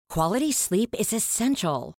Quality sleep is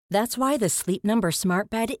essential. That's why the Sleep Number Smart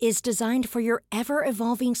Bed is designed for your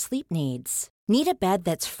ever-evolving sleep needs. Need a bed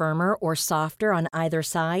that's firmer or softer on either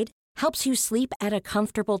side? Helps you sleep at a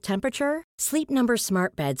comfortable temperature? Sleep Number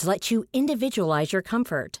Smart Beds let you individualize your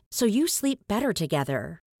comfort, so you sleep better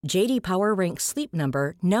together. J.D. Power ranks Sleep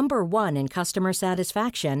Number number 1 in customer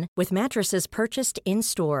satisfaction with mattresses purchased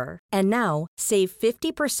in-store. And now, save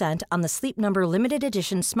 50% on the Sleep Number Limited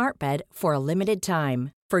Edition Smart Bed for a limited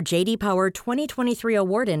time. For J.D. Power 2023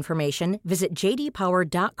 award information, visit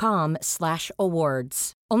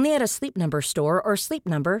jdpower.com/awards. Only at a Sleep Number store or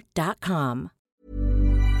sleepnumber.com.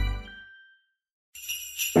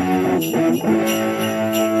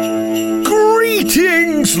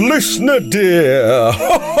 Greetings, listener dear. Ho,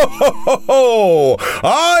 ho, ho, ho, ho.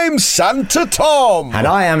 I'm Santa Tom. And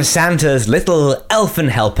I am Santa's little elfin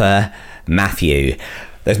helper, Matthew.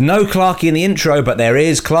 There's no Clarky in the intro, but there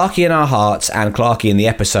is Clarky in our hearts and Clarky in the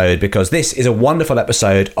episode, because this is a wonderful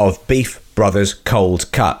episode of Beef Brothers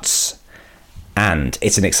Cold Cuts. And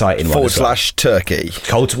it's an exciting one. / turkey.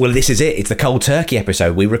 Well, this is it. It's the cold turkey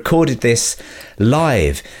episode. We recorded this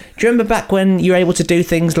live. Do you remember back when you were able to do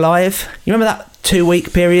things live? You remember that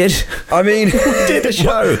 2-week period? I mean, we did a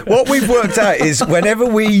show. What we've worked out is whenever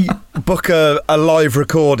we book a live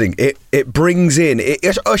recording, it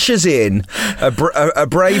ushers in a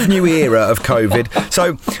brave new era of COVID.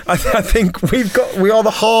 So I think we are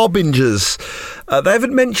the harbingers. They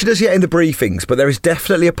haven't mentioned us yet in the briefings, but there is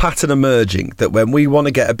definitely a pattern emerging that when we want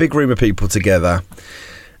to get a big room of people together,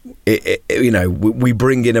 we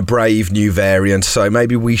bring in a brave new variant. So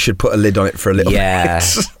maybe we should put a lid on it for a little bit. I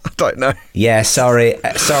don't know. Yeah, sorry,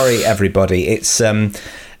 everybody. It's we're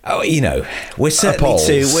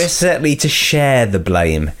certainly to share the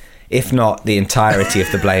blame. If not, the entirety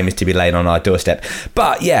of the blame is to be laid on our doorstep.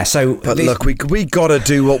 But yeah, look, we got to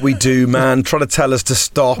do what we do, man. Trying to tell us to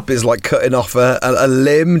stop is like cutting off a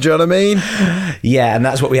limb. Do you know what I mean? Yeah, and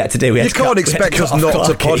that's what we had to do. You can't expect us not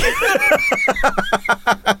to pod.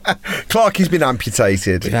 Clarky's been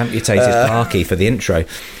amputated. We've amputated Clarky for the intro.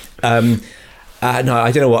 No,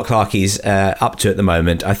 I don't know what Clarky's up to at the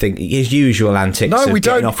moment. I think his usual antics of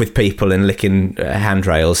getting off with people and licking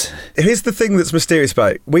handrails. Here's the thing that's mysterious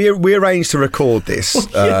about it. We arranged to record this. We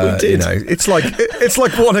did. It's like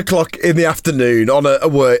 1:00 in the afternoon on a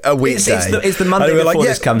weekday. It's the Monday before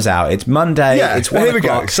this comes out. It's Monday. Yeah, it's 1:00. Here we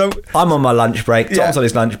go. So I'm on my lunch break. Tom's on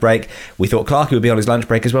his lunch break. We thought Clarky would be on his lunch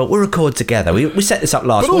break as well. We'll record together. We set this up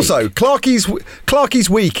last week. But also, Clarky's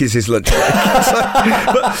week is his lunch break.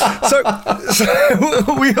 so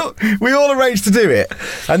we all arranged to do it,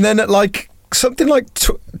 and then at something like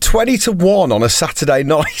 20 to 1 on a Saturday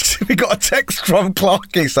night, we got a text from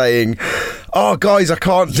Clarky saying, "Oh, guys, I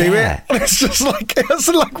can't do it." And it's just like,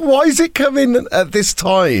 why is it coming at this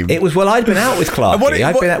time? It was, I'd been out with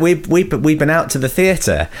Clarky. We'd been out to the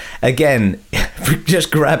theatre again,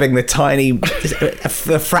 just grabbing the tiny,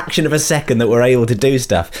 a fraction of a second that we're able to do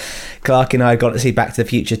stuff. Clarky and I got to see Back to the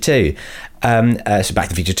Future 2. So Back to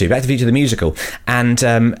the Future 2, Back to the Future the musical, and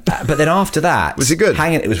but then after that, was it good?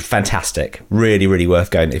 It was fantastic, really, really worth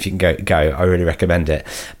going. If you can go, I really recommend it.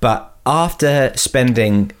 But after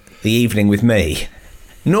spending the evening with me,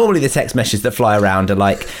 normally the text messages that fly around are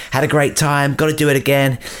like, "Had a great time, got to do it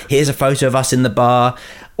again. Here's a photo of us in the bar."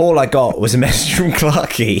 All I got was a message from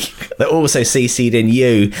Clarky that also CC'd in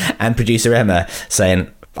you and producer Emma saying,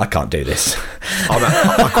 "I can't do this.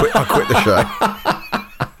 I quit the show."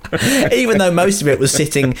 Even though most of it was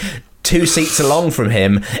sitting 2 seats along from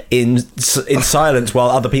him in silence while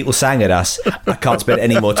other people sang at us. I can't spend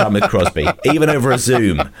any more time with Crosby, even over a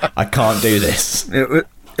Zoom. I can't do this.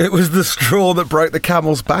 It was the straw that broke the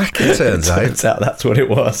camel's back, it turns out. Turns out that's what it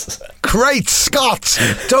was. Great Scott!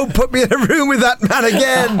 Don't put me in a room with that man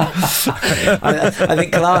again! I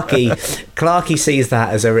think Clarky sees that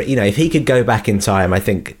as if he could go back in time, I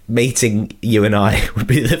think meeting you and I would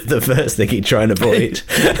be the first thing he'd try and avoid.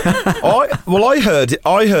 I heard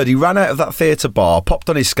he ran out of that theatre bar, popped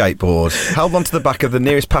on his skateboard, held onto the back of the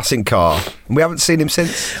nearest passing car, and we haven't seen him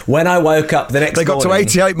since. When I woke up the next morning... They got to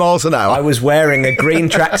 88 miles an hour. I was wearing a green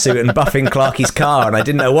tracksuit and buffing Clarky's car, and I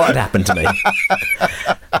didn't know what had happened to me.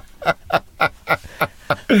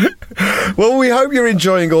 Well, we hope you're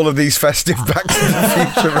enjoying all of these festive Back to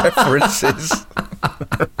the Future references.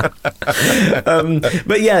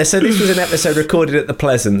 But yeah, so this was an episode recorded at the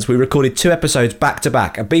Pleasance. We recorded 2 episodes back to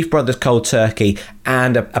back, a Beef Brothers Cold Turkey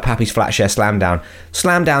and a Pappy's Flatshare Slamdown.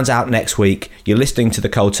 Slamdown's out next week. You're listening to the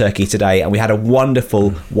Cold Turkey today, and we had a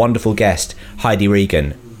wonderful, wonderful guest, Heidi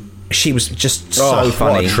Regan. she was just Oh, so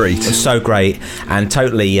funny. what a treat. It was so great, and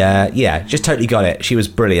totally, just totally got it. She was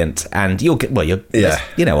brilliant, and you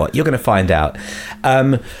know what, you're going to find out.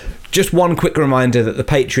 Just one quick reminder that the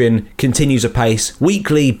Patreon continues apace.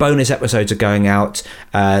 Weekly bonus episodes are going out.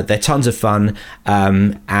 They're tons of fun,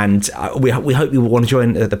 and we hope you will want to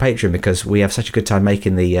join the Patreon because we have such a good time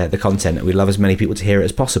making the content, and we love as many people to hear it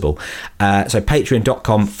as possible. So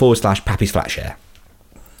patreon.com/Pappy's Flatshare.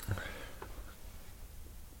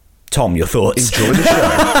 Tom, your thoughts? Enjoy the show.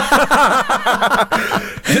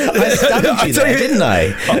 I stabbed you there, didn't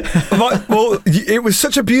I? Well, it was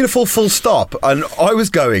such a beautiful full stop, and I was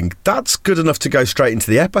going, that's good enough to go straight into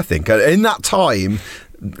the ep, I think. And in that time,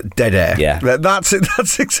 dead air. Yeah. That's it.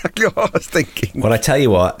 That's exactly what I was thinking. Well, I tell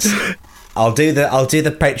you what, I'll do the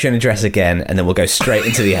Patreon address again, and then we'll go straight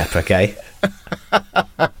into the ep, okay?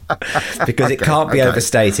 Because it can't be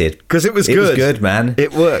overstated. Because it was good. It was good, man.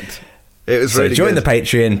 It worked. It was so really join good. the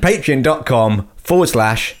Patreon,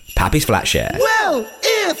 patreon.com/Pappy's Flatshare. Well,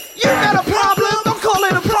 if you got a problem, don't call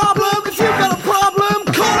it a problem. If you got a problem,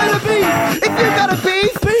 call it a beef. If you got a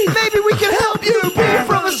beef, maybe we can help you. Beef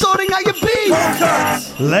from sorting out your beef.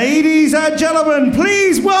 Ladies and gentlemen,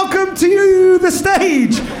 please welcome to you the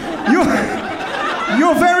stage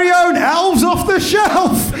your very own elves off the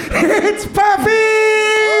shelf. It's Pappy!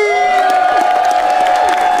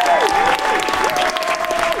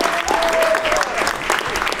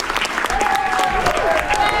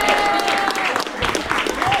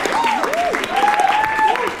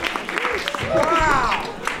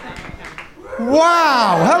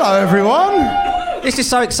 Wow! Hello, everyone. This is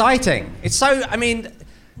so exciting. It's so,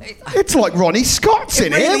 It's like Ronnie Scott's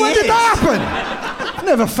in here. really When did is. that happen?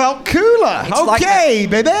 Never felt cooler. It's like Okay,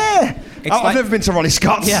 baby. I've like- never been to Ronnie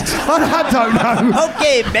Scott's. Yeah. I don't know.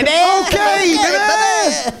 Okay, baby. Okay,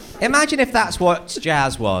 baby. Imagine if that's what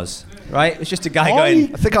jazz was, right? It was just a guy I going,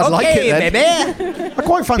 think I'd like it then. baby. I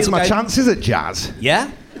quite fancy People my go- chances at jazz.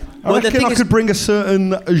 Yeah? I reckon I could bring a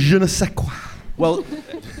certain je ne sais quoi. Well,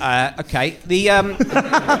 okay.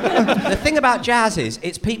 The thing about jazz is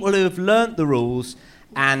it's people who have learnt the rules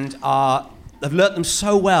and have learnt them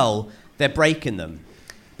so well they're breaking them.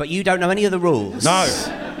 But you don't know any of the rules. No.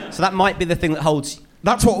 So that might be the thing that holds.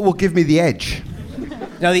 That's what will give me the edge.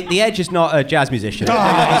 No, the Edge is not a jazz musician.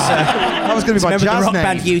 That was going to be my Remember the jazz rock name.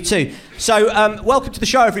 band U2. So, welcome to the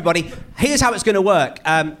show, everybody. Here's how it's going to work.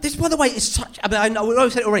 This, by the way, is such. I know we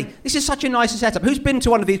always said it already. This is such a nice setup. Who's been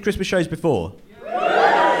to one of these Christmas shows before?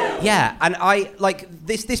 Yeah, and I like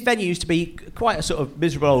this. This venue used to be quite a sort of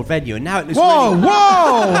miserable old venue, and now it looks Whoa,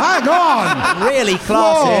 hang on. really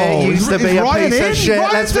classy. Whoa, used to be a Ryan piece of in? shit,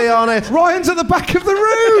 let's be honest. Ryan's at the back of the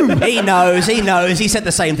room. He knows. He said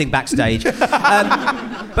the same thing backstage. But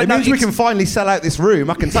It no, means we it's- can finally sell out this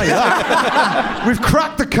room, I can tell you that. We've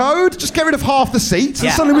cracked the code, just get rid of half the seats, Yeah.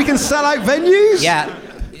 and suddenly we can sell out venues. Yeah,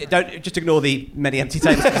 don't just ignore the many empty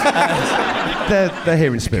tables. They're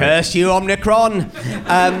here in spirit. Curse you, Omnicron.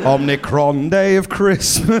 Omnicron Day of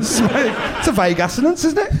Christmas. It's a vague assonance,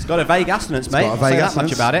 isn't it? It's got a vague assonance, mate. got a vague Say that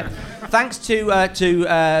much assonance. about it. Thanks to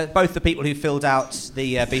both the people who filled out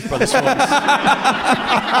the Beef Brothers forms.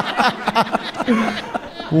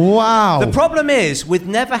 Wow. The problem is, with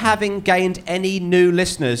never having gained any new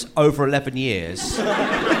listeners over 11 years,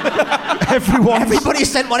 everybody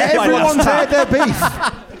sent one in. Everyone's heard their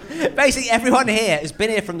beef. Basically, everyone here has been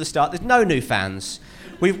here from the start. There's no new fans.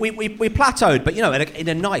 We plateaued, but you know, in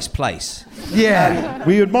a nice place. Yeah.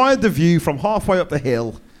 We admired the view from halfway up the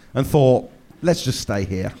hill and thought, let's just stay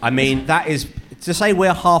here. I mean, that is to say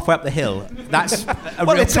we're halfway up the hill. That's a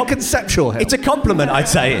Well, real it's a conceptual hill. It's a compliment, I'd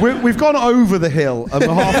say. We've gone over the hill and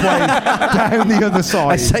we're halfway down the other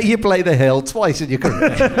side. I say you play the hill twice in your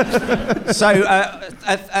career. So, I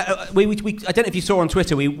don't know if you saw on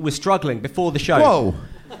Twitter, we were struggling before the show. Whoa.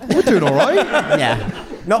 We're doing all right. Yeah.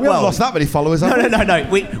 Not We well. haven't lost that many followers, have we? No.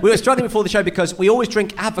 We were struggling before the show because we always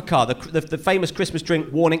drink Advocar, the famous Christmas drink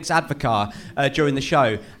Warnick's Advocar, during the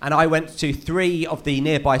show. And I went to 3 of the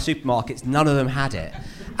nearby supermarkets. None of them had it.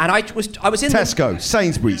 And I was in Tesco,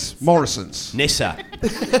 Sainsbury's, Morrison's. Nissa.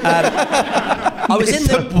 I was in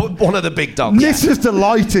the... One of the big dogs. Nissa's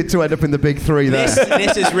delighted to end up in the big 3 there.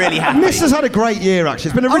 Nissa's really happy. Nissa's had a great year,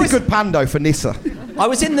 actually. It's been a really was- good pando for Nissa. I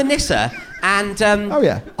was in the Nissa and... Oh,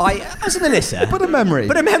 yeah. I was in the Nissa. But a memory.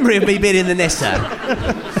 But a memory of me being in the Nissa.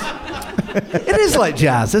 It is like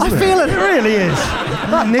jazz, isn't it? It really is.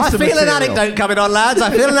 That I Nissa feel an material. anecdote coming on, lads. I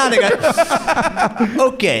feel an anecdote.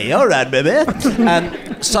 Okay, all right, baby.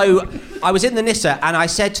 So I was in the Nissa and I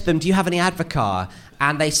said to them, do you have any Advocar?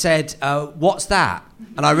 And they said, what's that?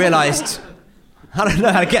 And I realised, I don't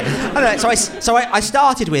know how to get... I don't know. So I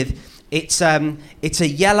started with, it's a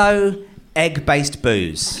yellow egg-based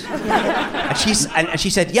booze. And she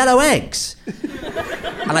said, yellow eggs.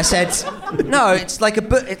 And I said, no, it's like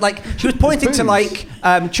she was pointing to like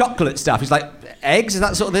chocolate stuff. It's like, eggs? Is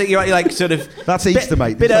that sort of thing? You're like sort of... That's Easter,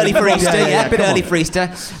 mate. Bit early for Easter, yeah, bit early for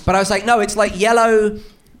Easter. But I was like, no, it's like yellow,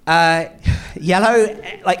 like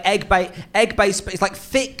egg-based, it's like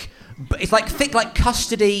thick, like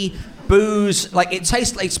custardy booze. Like it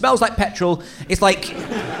smells like petrol. It's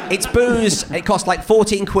booze. It costs like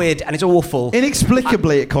 14 quid and it's awful.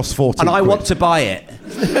 Inexplicably, it costs 14 And I quid. want to buy it.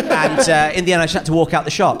 And in the end, I just had to walk out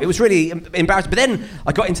the shop. It was really embarrassing. But then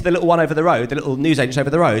I got into the little one over the road, the little newsagents over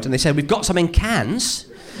the road, and they said, we've got some in cans.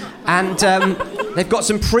 And they've got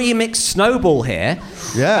some pre-mixed Snowball here.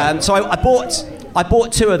 Yeah. So I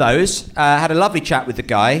bought 2 of those. Had a lovely chat with the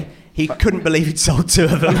guy. He couldn't believe he'd sold 2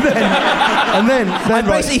 of them. And then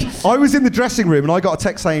basically- I was in the dressing room and I got a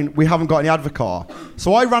text saying, we haven't got any Advocar.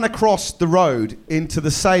 So I ran across the road into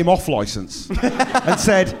the same off licence and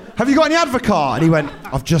said, have you got any Advocar? And he went,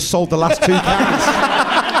 I've just sold the last 2 cans.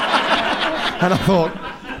 And I thought,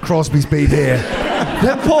 Crosby's been here.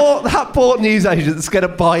 That poor newsagent that's going to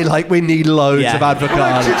buy, like, we need loads of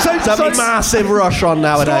Advocar. There's a massive rush on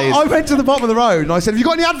nowadays. So I went to the bottom of the road and I said, have you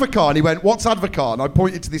got any Advocar? And he went, what's Advocar? And I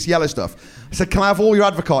pointed to this yellow stuff. I said, can I have all your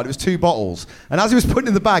Advocar? And it was 2 bottles. And as he was putting it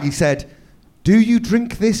in the bag, he said, do you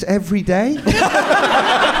drink this every day?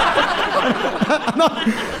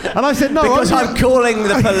 And I said, no. Because I'm calling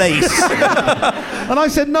the police. And I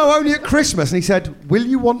said, no, only at Christmas. And he said, will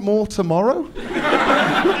you want more tomorrow?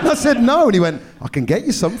 And I said, no. And he went, I can get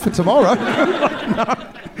you some for tomorrow. No.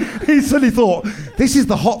 He suddenly thought, this is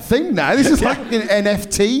the hot thing now. This is like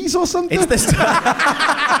NFTs or something. It's the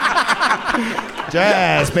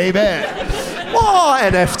Jazz, baby.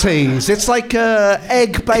 What NFTs? It's like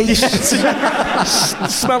egg-based,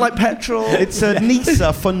 smell like petrol. It's a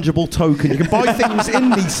NISA fungible token. You can buy things in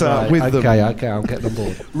NISA with them. Okay, I'm getting on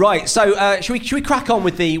board. Right, so should we crack on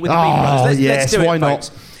with the Oh, let's yes, do it, why not?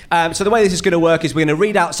 folks. So the way this is going to work is we're going to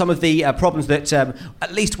read out some of the problems that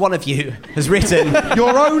at least one of you has written.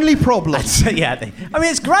 Your only problem. Yeah, I mean,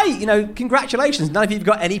 it's great. You know, congratulations. None of you have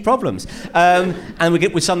got any problems. And we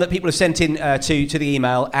get with some that people have sent in to the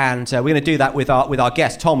email, and we're going to do that with our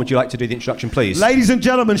guest. Tom, would you like to do the introduction, please? Ladies and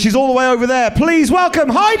gentlemen, she's all the way over there. Please welcome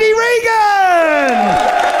Heidi Regan!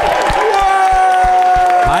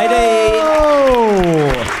 Heidi!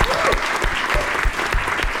 Whoa.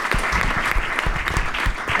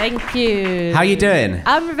 Thank you. How are you doing?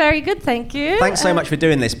 I'm very good, thank you. Thanks so much for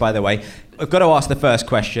doing this, by the way. I've got to ask the first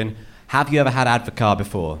question. Have you ever had Advocar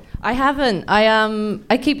before? I haven't.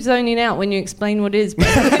 I keep zoning out when you explain what it is.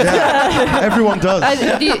 Everyone does.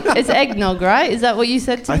 It's eggnog, right? Is that what you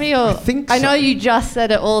said to me? Or I think so. I know you just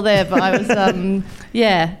said it all there, but I was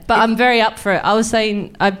yeah. But I'm very up for it. I was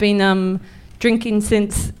saying I've been drinking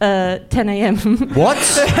since 10 a.m. What?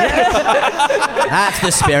 That's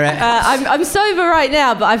the spirit. I'm sober right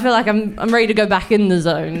now, but I feel like I'm ready to go back in the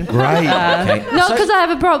zone. Right. Okay. No, because I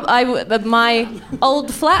have a problem. My old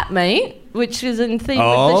flatmate, which is in theme with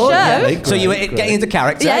the show. Yeah. So you were getting into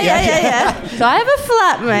character. Yeah. So I have a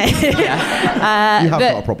flatmate. You have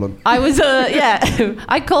got a problem. I was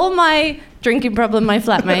I call my drinking problem my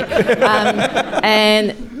flatmate,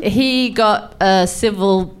 and he got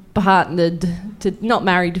civil partnered to not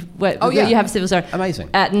married. You have civil. Sorry. Amazing.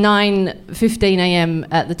 At 9:15 a.m.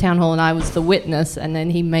 at the town hall, and I was the witness, and then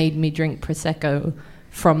he made me drink prosecco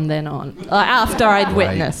from then on. After I'd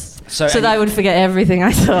witnessed, so that I would forget everything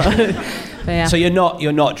I saw. Yeah. So you're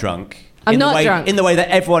not drunk. I'm not drunk. In the way that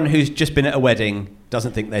everyone who's just been at a wedding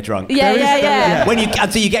doesn't think they're drunk. Yeah.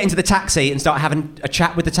 Until you get into the taxi and start having a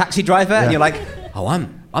chat with the taxi driver, and you're like, oh,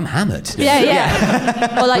 I'm hammered.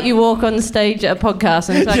 Yeah. Or like you walk on stage at a podcast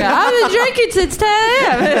and it's like, I've been drinking since 10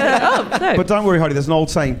 a.m. Oh, no. But don't worry, Heidi, there's an old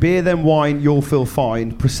saying, beer then wine, you'll feel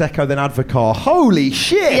fine. Prosecco then Advocar. Holy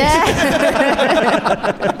shit! Yeah.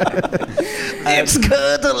 It's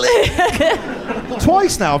curdling.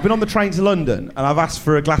 Twice now, I've been on the train to London and I've asked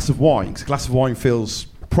for a glass of wine, because a glass of wine feels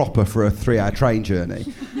proper for a 3-hour train journey.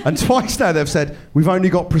 And twice now they've said, we've only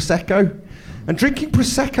got Prosecco. And drinking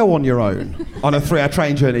Prosecco on your own on a 3-hour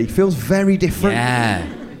train journey feels very different. Yeah.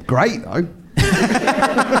 Great, though.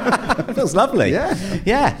 It feels lovely.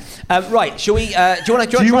 Yeah. Right. Shall we? Do you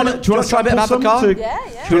want to try a bit of Advocar?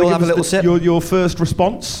 Yeah. Should we all have a little sip? Your first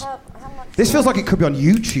response? This feels like it could be on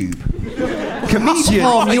YouTube. Comedian.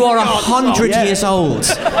 Tom, you are 100 years old.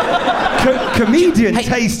 Comedian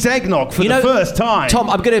tastes eggnog for the first time. Tom,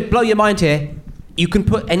 I'm going to blow your mind here. You can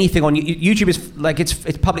put anything on YouTube. Is like it's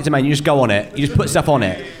public domain. You just go on it. You just put stuff on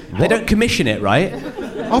it. They don't commission it, right?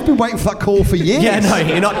 I've been waiting for that call for years. Yeah, no,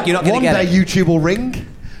 you're not going to get it. One day YouTube will ring.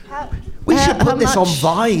 We should put how this on much-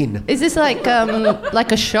 Vine. Is this like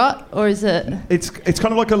a shot or is it? It's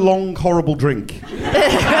kind of like a long, horrible drink.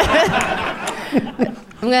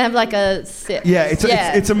 I'm gonna have like a sip. Yeah,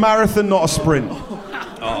 it's a marathon, not a sprint.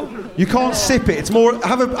 You can't sip it. It's more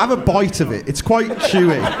have a bite of it. It's quite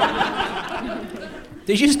chewy.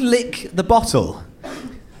 Did you just lick the bottle?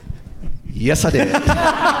 Yes, I did.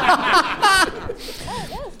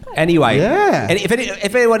 Anyway, Yeah. and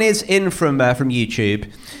if anyone is in from YouTube,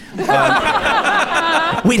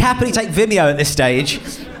 we'd happily take Vimeo at this stage.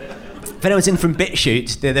 If anyone's in from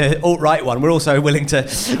BitChute, the alt-right one, we're also willing to,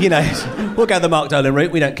 we'll go the Mark Dolan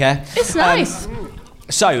route. We don't care. It's nice.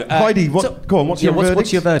 So, Heidi, go on. What's your verdict?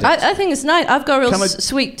 What's your verdict? I think it's nice. I've got a real Can I-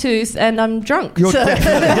 sweet tooth and I'm drunk. You're so-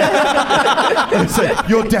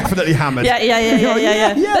 You're definitely hammered. Yeah.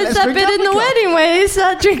 Yeah, There's let's that drink bit in the eggnog. wedding where you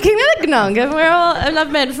start drinking eggnog, and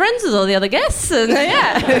I've made friends with all the other guests, and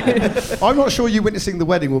yeah. I'm not sure you witnessing the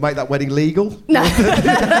wedding will make that wedding legal. No.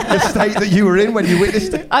 The state that you were in when you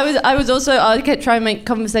witnessed it. I was also I kept trying to make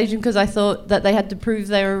conversation because I thought that they had to prove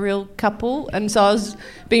they were a real couple, and so I was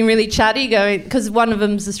being really chatty, going because one of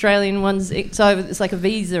them's Australian, one's so it's like a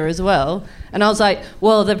visa as well, and I was like,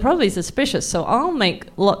 well, they're probably suspicious, so I'll make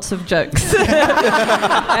lots of jokes.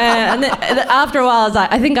 And then after a while, I was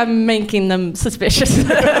like, I think I'm making them suspicious.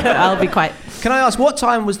 I'll be quiet. Can I ask what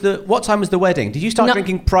time was the wedding? Did you start No.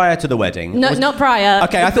 drinking prior to the wedding? No, not prior.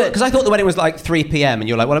 Okay, I thought the wedding was like 3 p.m. and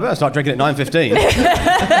you're like, well, I better start drinking at 9:15.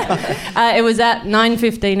 It was at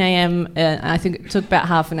 9:15 a.m. I think it took about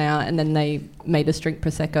half an hour, and then they made us drink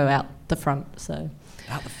prosecco out the front. So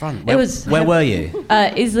Out the front. It was- Where were you?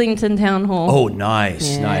 Islington Town Hall. Oh,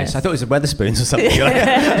 nice. Yes. I thought it was a Weatherspoons or something. You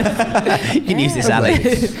can use this alley.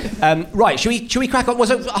 Right, should we crack on? Well,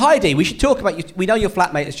 so Heidi, we should talk about you. We know your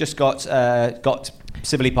flatmate has just got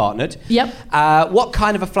civilly partnered. Yep. What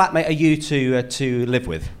kind of a flatmate are you to live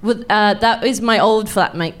with? Well, that is my old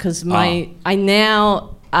flatmate because I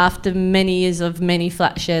now, after many years of many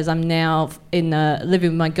flat shares, I'm now living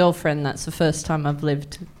with my girlfriend. That's the first time I've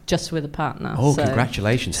lived just with a partner. Oh, so,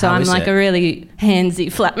 congratulations. So How I'm is like it? a really handsy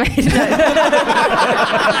flatmate.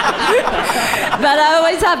 But I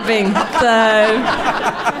always have been. So,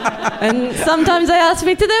 and sometimes they ask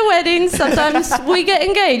me to their weddings. Sometimes we get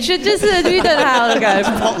engaged. It just you don't know how it goes.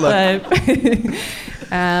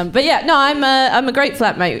 But yeah, no, I'm a great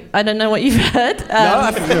flatmate. I don't know what you've heard.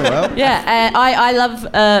 I think you're well. Yeah, I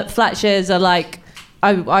love flat shares. Are like,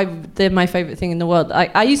 they're my favourite thing in the world.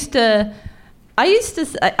 I used to.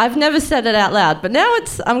 I've never said it out loud, but now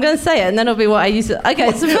I'm going to say it, and then it'll be what I used to.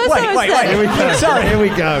 Okay, so first time I said. Here we go. Sorry. Here we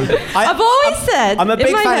go. I've always said. I'm a in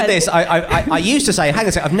big my fan head- of this. I used to say, hang on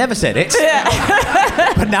a second, I've never said it.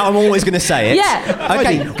 But now I'm always going to say it. Yeah.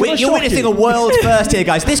 Okay, Heidi, can I you're shock witnessing you? a world first here,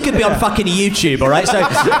 guys. This could be on fucking YouTube, all right? So, Can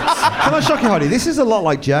I shock you, Heidi? This is a lot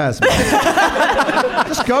like jazz. Man.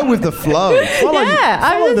 Just go with the flow.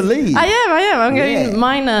 Follow the lead. I am. I'm going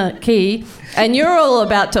minor key, and you're all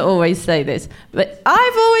about to always say this, but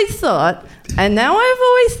I've always thought, and now I've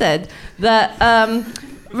always said that.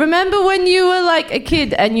 Remember when you were like a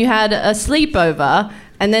kid and you had a sleepover,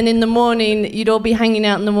 and then in the morning you'd all be hanging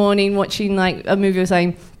out in the morning watching like a movie or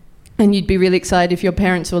something. And you'd be really excited if your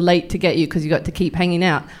parents were late to get you because you got to keep hanging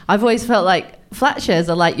out. I've always felt like flat shares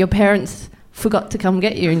are like your parents forgot to come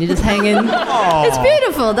get you and you're just hanging. It's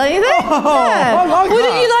beautiful, don't you think? Yeah. I like Wouldn't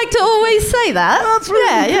that. you like to always say that? That's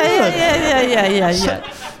really Yeah.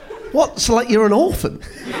 What? So like you're an orphan?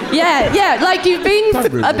 Yeah, like you've been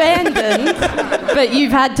Don't ruin it. abandoned, but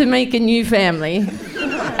you've had to make a new family.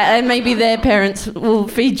 And maybe their parents will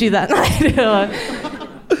feed you that night.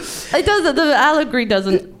 The allegory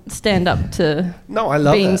doesn't stand up to No, I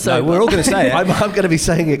love being it. sober. we're all going to say it. I'm going to be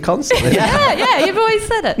saying it constantly. Yeah, you've always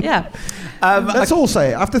said it, yeah. Let's all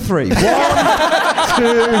say it after 3. 1, 2,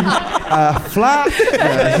 flat.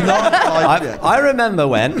 Yeah, not like it. I remember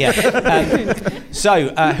when. Yeah. So,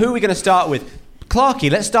 who are we going to start with?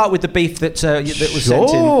 Clarky, let's start with the beef that was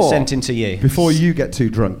Sure. sent in to you. Before you get too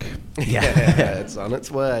drunk. Yeah. It's on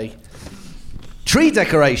its way. Tree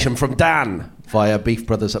decoration from Dan via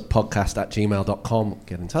beefbrothers@podcast@gmail.com.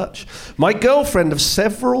 Get in touch. My girlfriend of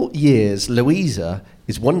several years, Louisa,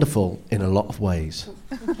 is wonderful in a lot of ways.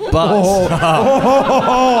 But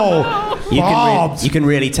You can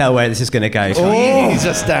really tell where this is going to go.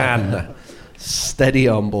 Jesus, Dan. Steady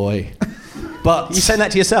on, boy. But You saying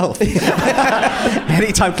that to yourself?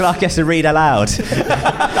 Anytime Clark has to read aloud.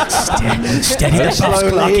 Steady the puffs,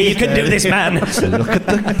 Slowly. Clarky. You can do this, man. Look at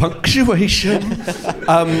the punctuation.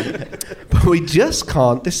 But we just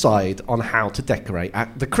can't decide on how to decorate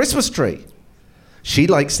the Christmas tree. She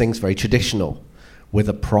likes things very traditional, with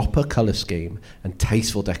a proper colour scheme and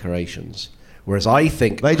tasteful decorations. Whereas I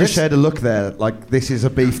think They just shared a look there, like this is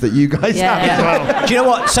a beef that you guys Yeah. have as well. Do you know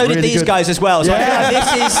what? So did Really these good. guys as well. So Yeah.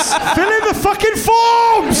 this is Fill in the fucking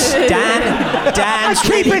forms! Dan's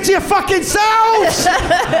Keep really- it to your fucking selves!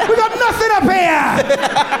 We've got nothing up here!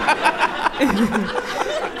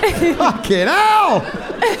 Fucking hell!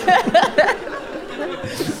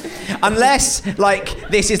 Unless, like,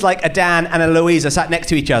 this is like a Dan and a Louisa sat next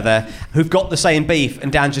to each other who've got the same beef,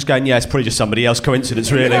 and Dan's just going, yeah, it's probably just somebody else.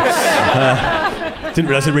 Coincidence, really. Didn't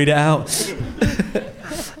realise I'd read it out.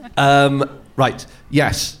 Right,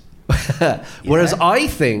 yes. Whereas I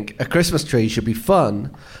think a Christmas tree should be fun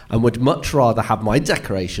and would much rather have my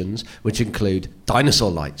decorations, which include dinosaur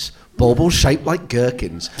lights, baubles shaped like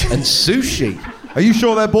gherkins, and sushi. Are you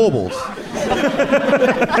sure they're baubles?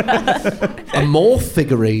 A morph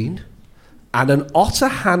figurine, and an otter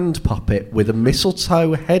hand puppet with a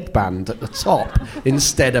mistletoe headband at the top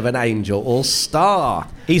instead of an angel or star.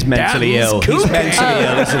 He's mentally Dan's ill. cooking. He's mentally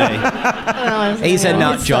ill, isn't he? He's a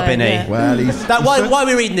nut job, isn't he? Well, Why are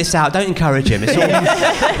we reading this out? Don't encourage him. It's all,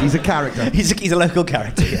 he's a character. he's a local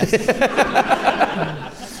character. Yes.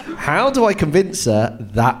 How do I convince her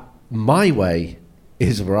that my way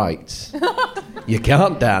is right? You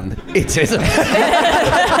can't, Dan. It isn't.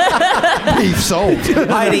 Beef sold.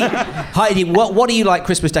 Heidi, what do you like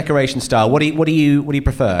Christmas decoration style? What do you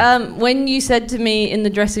prefer? When you said to me in the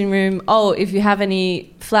dressing room, "Oh, if you have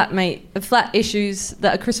any flat issues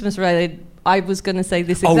that are Christmas related," I was going to say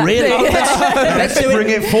this exact really? thing. Let's do Bring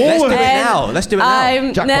it Let's forward. do it now. Let's do it now.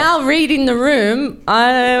 I'm Jackpot. now reading the room.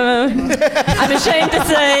 I'm ashamed to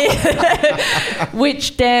say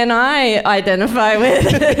which Dan I identify with.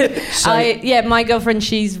 My girlfriend,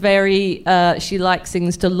 she's very, she likes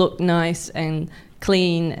things to look nice and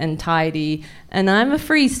clean and tidy, and I'm a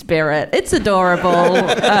free spirit. It's adorable,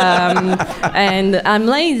 and I'm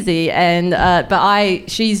lazy, and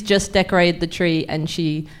she's just decorated the tree, and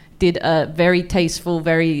she did a very tasteful,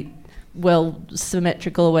 very well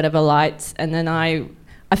symmetrical or whatever lights, and then I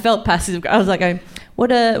felt passive. I was like,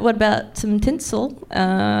 what about some tinsel?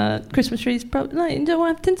 Christmas trees, probably no, you don't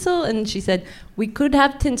want to have tinsel. And she said, we could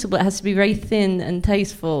have tinsel, but it has to be very thin and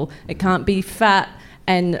tasteful. It can't be fat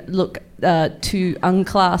and look too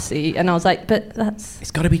unclassy. And I was like, but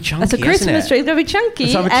It's got to be chunky. that's a Christmas tree. It's got to be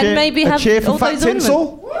chunky, Let's have a and cheer, maybe a have cheer for all fat those ornaments.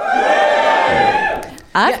 tinsel.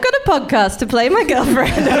 I've got a podcast to play my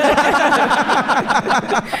girlfriend.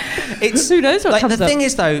 Who knows what like comes the up. thing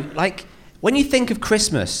is though, like when you think of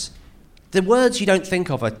Christmas, the words you don't think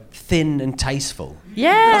of are thin and tasteful.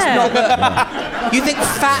 Yeah. You think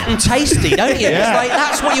fat and tasty, don't you? It's like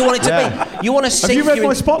that's what you want it to be. You want to Have sink you read your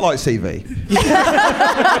my Spotlight CV?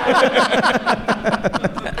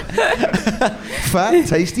 Fat,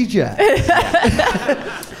 tasty Jack.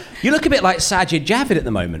 You look a bit like Sajid Javid at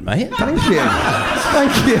the moment, mate. Thank you.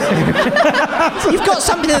 Thank you. You've got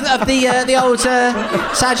something of the old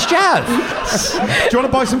Saj Jav. Do you want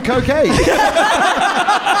to buy some cocaine?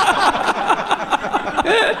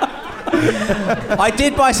 I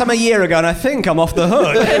did buy some a year ago, and I think I'm off the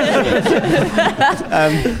hook.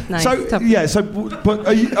 Nice. But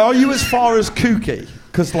are you as far as kooky?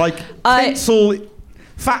 Because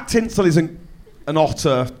fat tinsel isn't an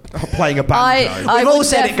otter playing a banjo. We've all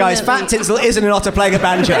said it, guys. Fat tinsel isn't an otter playing a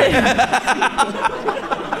banjo.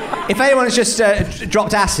 If anyone has just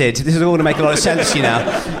dropped acid, this is all going to make a lot of sense to you now.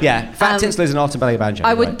 Yeah, fat tinsel is an otter playing a banjo.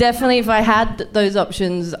 I would definitely, if I had those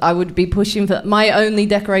options, I would be pushing for... My only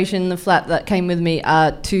decoration in the flat that came with me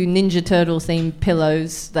are 2 Ninja Turtle themed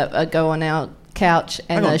pillows that go on our couch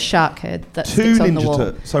and a shark head that 2 sticks on the Ninja wall.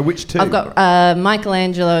 Turtles. So which 2? I've got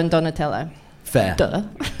Michelangelo and Donatello. Fair. Duh.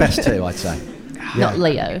 Best 2, I'd say. Not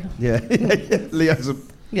Leo. Yeah. Leo's a...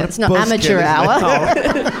 Yeah, it's not buzzkill, amateur isn't hour.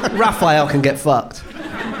 Raphael can get fucked.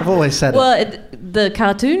 I've always said Well, the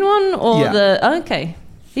cartoon one or Yeah. okay.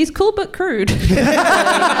 He's cool but crude.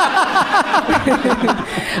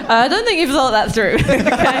 I don't think you've thought that through.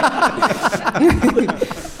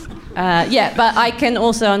 But I can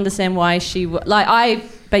also understand why she I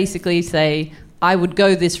basically say I would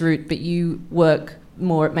go this route, but you work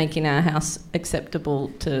more at making our house acceptable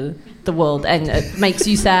to the world, and it makes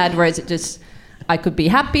you sad, whereas it just I could be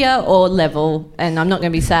happier or level, and I'm not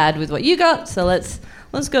going to be sad with what you got, so let's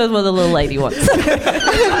go with what the little lady wants.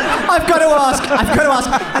 I've got to ask,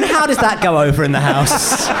 and how does that go over in the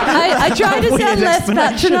house? I try to sound less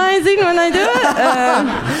patronising when I do it.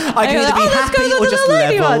 I can either be let's go happy with or what just the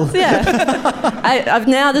lady level. wants. Yeah. I've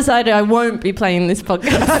now decided I won't be playing this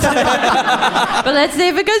podcast. But let's see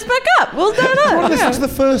if it goes back up. We'll do I want to it. listen to the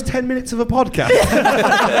first 10 minutes of a podcast.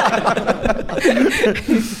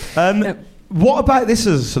 What about this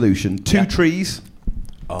as a solution? 2 trees.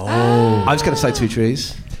 I was going to say 2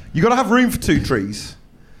 trees. You got to have room for 2 trees.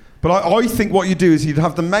 But I think what you do is you'd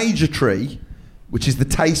have the major tree, which is the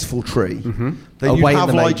tasteful tree. Mm-hmm. Then you'd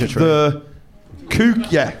have like the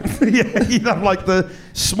kook, yeah, you'd have like the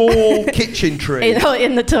small kitchen tree.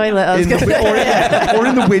 In the toilet, I was going to say. Or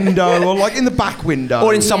in the window, or like in the back window.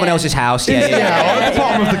 Or in someone else's house, or at the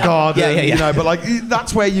bottom of the garden, you know, but like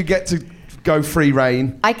that's where you get to go free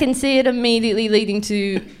reign. I can see it immediately leading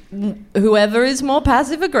to whoever is more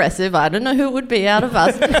passive-aggressive, I don't know who it would be out of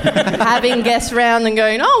us, having guests round and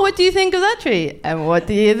going, oh, what do you think of that tree? And what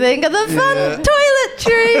do you think of the fun toilet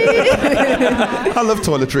tree? I love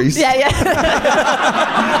toiletries. Yeah.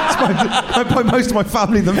 I buy most of my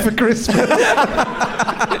family them for Christmas.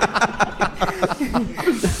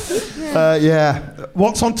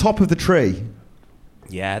 What's on top of the tree?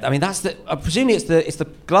 Yeah, I mean that's the. Presumably it's the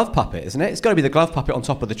glove puppet, isn't it? It's got to be the glove puppet on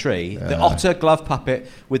top of the tree. The otter glove puppet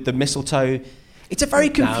with the mistletoe. It's a very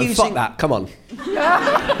confusing. No, fuck that. Come on.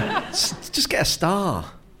 Just get a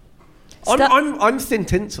star. I'm Thin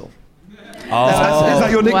Tinsel. Oh, is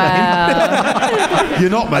that your nickname? Wow. You're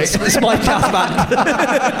not, mate. It's my jazz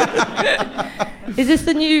band. Is this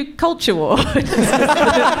the new culture war?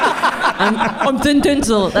 I'm Thin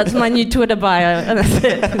Tinsel. That's my new Twitter bio, and that's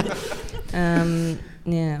it.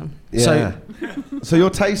 Yeah. So you're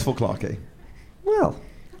tasteful, Clarky? Well,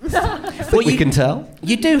 we can tell.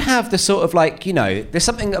 You do have the sort of like, you know, there's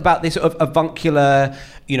something about this sort of avuncular,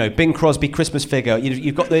 you know, Bing Crosby Christmas figure.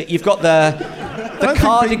 You've got the I don't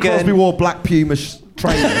cardigan. think Bing Crosby wore black Puma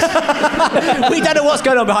trainers. We don't know what's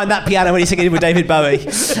going on behind that piano when he's singing with David Bowie.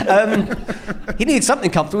 He needed something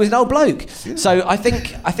comfortable. He's an old bloke. Yeah. So I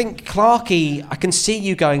think Clarky, I can see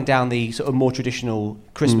you going down the sort of more traditional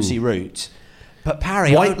Christmassy route. But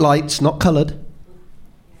Parry, white lights, not coloured.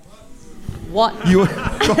 What?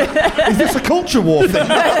 Is this a culture war thing?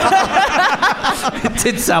 It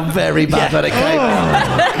did sound very bad when it came.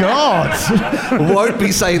 Oh, God. Won't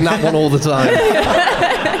be saying that one all the time.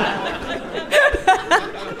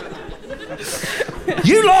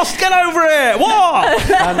 You lost, get over it! What?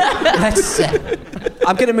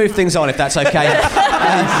 I'm going to move things on if that's okay.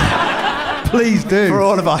 Please do. For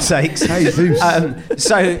all of our sakes. Hey, Zeus.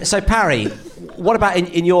 So Parry, what about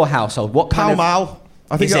in your household? What kind of...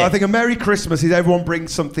 I think a Merry Christmas is everyone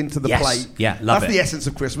brings something to the plate. Yeah, love That's the essence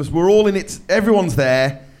of Christmas. We're all in it. Everyone's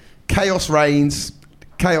there. Chaos reigns.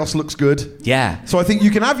 Chaos looks good. Yeah. So I think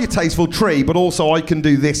you can have your tasteful tree, but also I can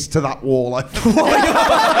do this to that wall. You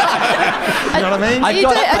know what I mean? I've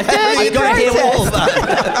got to hear all that.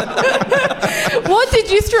 What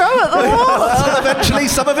did you throw at the wall? Well, eventually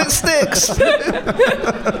some of it sticks.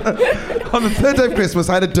 On the third day of Christmas,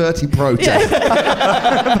 I had a dirty protest.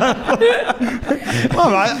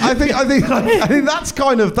 Well, I think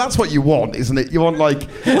that's what you want, isn't it? You want like...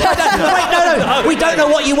 No. We don't know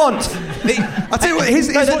what you want. I tell you what,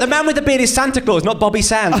 the man with the beard is Santa Claus, not Bobby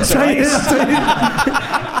Sands.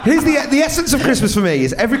 Here's the essence of Christmas for me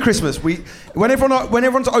is every Christmas when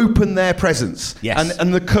everyone's opened their presents, yes,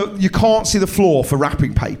 and you can't see the floor for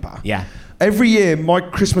wrapping paper. Yeah. Every year, my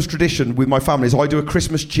Christmas tradition with my family is I do a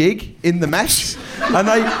Christmas jig in the mess, and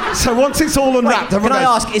so once it's all unwrapped, can I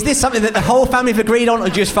ask, is this something that the whole family have agreed on, or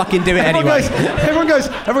just fucking do it anyway? Everyone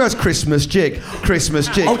goes Christmas jig.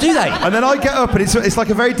 Oh, do they? And then I get up, and it's like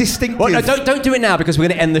a very distinctive. Well, no, don't do it now because we're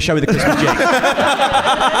going to end the show with a Christmas jig.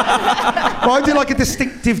 Well, I do like a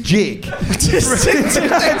distinctive jig.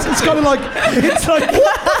 It's kind of like what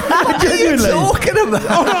are you talking about?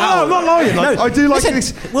 Oh, no, I'm not lying. I do like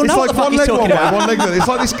this. We'll it's know like what the fuck one leg he's one talking way, about. one leg the other. It's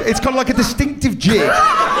like this. It's kind of like a distinctive jig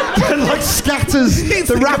that like scatters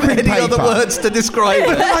the wrapping paper. Any other words to describe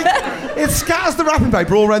it? It scatters the wrapping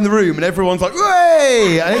paper all around the room, and everyone's like,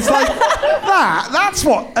 "Way!" And it's like that's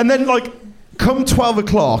what. And then like, come 12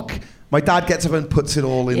 o'clock, my dad gets up and puts it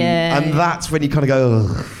all in, and that's when you kind of go.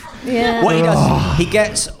 Ugh. Yeah. What he does, he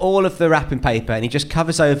gets all of the wrapping paper and he just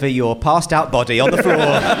covers over your passed out body on the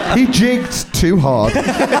floor. He jigged too hard.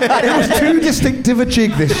 It was too distinctive a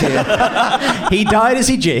jig this year. He died as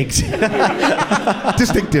he jigged.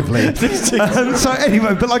 Distinctively. So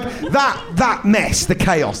anyway, but like that mess, the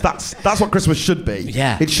chaos, that's what Christmas should be.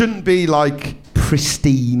 Yeah. It shouldn't be like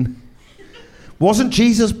pristine. Wasn't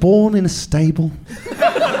Jesus born in a stable?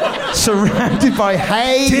 Surrounded by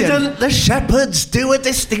hay. Didn't the shepherds do a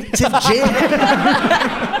distinctive jig?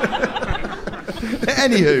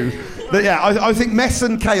 Anywho, but yeah, I think mess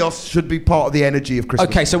and chaos should be part of the energy of Christmas.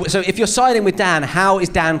 Okay, so if you're siding with Dan, how is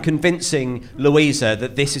Dan convincing Louisa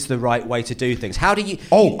that this is the right way to do things? How do you...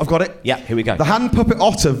 Oh, I've got it. Yeah, here we go. The hand puppet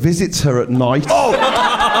otter visits her at night. Oh!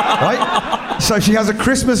 Right? So she has a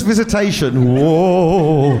Christmas visitation.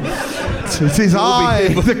 Whoa. It is I,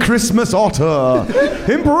 the Christmas otter.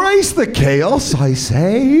 Embrace the chaos, I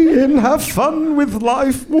say, and have fun with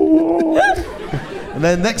life. And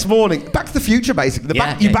then next morning, Back to the Future, basically.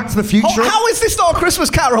 Back to the Future. Oh, how is this not a Christmas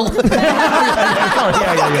Carol? What the fucking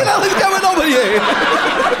hell is going on with you?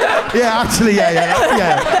 Yeah, actually, yeah.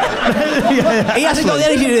 He hasn't got the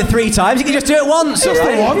energy to do it 3 times. He can just do it once. Just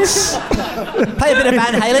the once. Play a bit of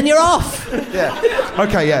Van Halen, you're off. Yeah.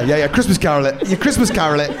 Okay, yeah. Christmas Carol it. You Christmas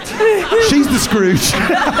Carol it. She's the Scrooge.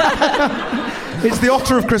 It's the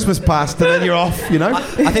otter of Christmas past, and then you're off, you know?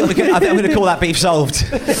 I think I'm going to call that beef solved.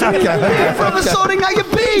 Okay. From the sorting out your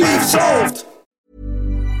beef solved.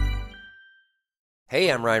 Hey,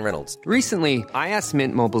 I'm Ryan Reynolds. Recently, I asked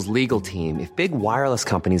Mint Mobile's legal team if big wireless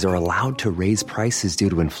companies are allowed to raise prices due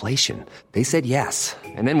to inflation. They said yes.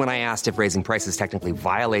 And then when I asked if raising prices technically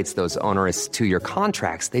violates those onerous 2-year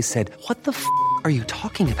contracts, they said, "What the f*** are you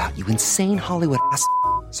talking about, you insane Hollywood ass?"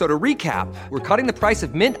 So to recap, we're cutting the price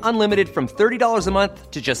of Mint Unlimited from $30 a month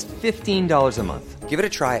to just $15 a month. Give it a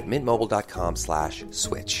try at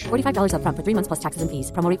mintmobile.com/switch. $45 up front for 3 months plus taxes and fees.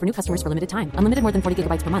 Promo rate for new customers for limited time. Unlimited more than 40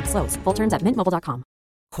 gigabytes per month. Slows full terms at mintmobile.com.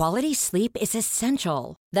 Quality sleep is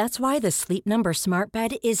essential. That's why the Sleep Number Smart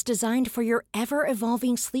Bed is designed for your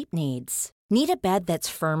ever-evolving sleep needs. Need a bed that's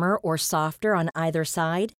firmer or softer on either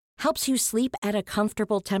side? Helps you sleep at a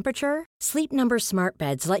comfortable temperature? Sleep Number Smart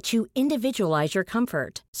Beds let you individualize your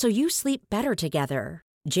comfort, so you sleep better together.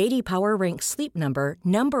 J.D. Power ranks Sleep Number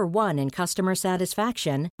number 1 in customer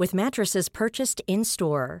satisfaction with mattresses purchased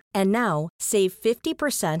in-store. And now, save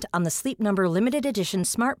 50% on the Sleep Number Limited Edition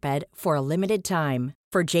Smart Bed for a limited time.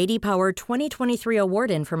 For J.D. Power 2023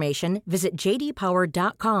 award information, visit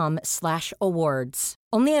jdpower.com/awards.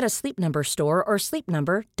 Only at a Sleep Number store or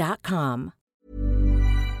sleepnumber.com.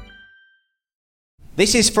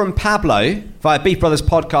 This is from Pablo via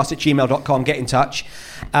beefbrotherspodcast@gmail.com. Get in touch.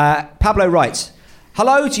 Pablo writes,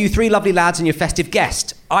 "Hello to you 3 lovely lads and your festive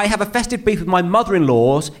guest. I have a festive beef with my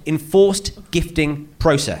mother-in-law's enforced gifting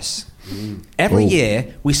process. Every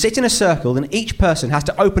year, we sit in a circle and each person has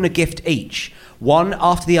to open a gift each, one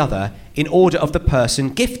after the other, in order of the person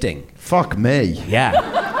gifting." Fuck me.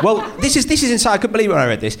 Yeah. Well, this is insane. I couldn't believe it when I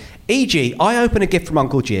read this. E.g., I open a gift from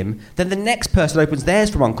Uncle Jim, then the next person opens theirs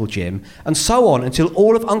from Uncle Jim, and so on until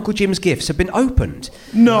all of Uncle Jim's gifts have been opened.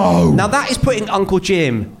 No. Now that is putting Uncle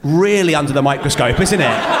Jim really under the microscope, isn't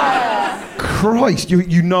it? Christ,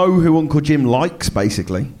 you know who Uncle Jim likes,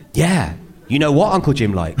 basically. Yeah. You know what Uncle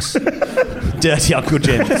Jim likes? Dirty Uncle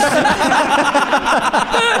Jim.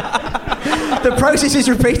 The process is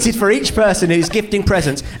repeated for each person who's gifting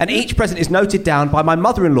presents, and each present is noted down by my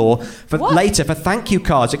mother-in-law for later for thank you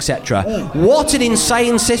cards, etc. What an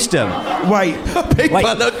insane system! Wait, Big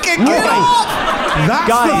brother, kick it off! That's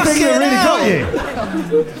Guys, the thing that really got you.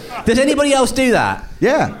 Does anybody else do that?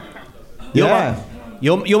 Yeah. Your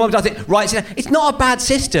mum does it. Writes it down. It's not a bad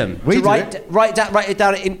system. We to do write it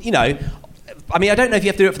down. In, you know. I mean, I don't know if you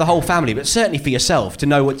have to do it for the whole family, but certainly for yourself to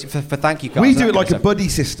know what for thank you cards. We do it like a buddy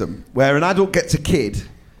system, where an adult gets a kid,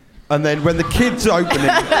 and then when the kid's opening,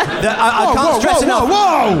 I can't stress enough.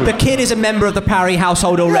 Whoa! The kid is a member of the Parry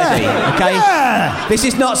household already. Okay. Yeah. This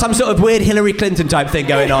is not some sort of weird Hillary Clinton type thing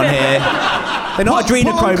going on here. They're not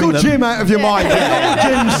adrenochroming Uncle them. Jim out of your mind. Uncle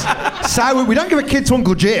Jim's sour. We don't give a kid to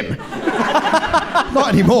Uncle Jim.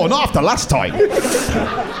 Not anymore. Not after last time.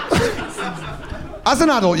 As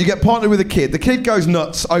an adult, you get partnered with a kid. The kid goes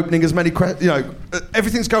nuts, opening as many,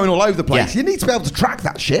 everything's going all over the place. Yeah. You need to be able to track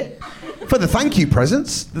that shit for the thank you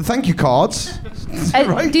presents, the thank you cards.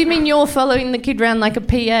 Right? Do you mean you're following the kid around like a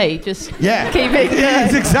PA? Just Yeah. keep it.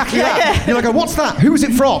 It's exactly that. Yeah. You're like, oh, what's that? Who is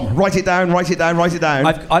it from? Write it down, write it down, write it down.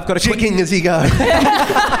 I've got a Jigging as he goes.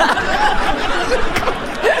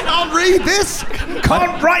 Can't read this.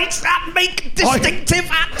 Can't write and make distinctive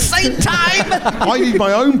at the same time. I need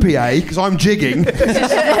my own PA because I'm jigging.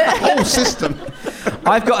 Whole system.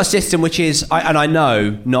 I've got a system which is, and I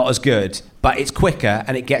know, not as good, but it's quicker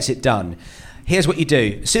and it gets it done. Here's what you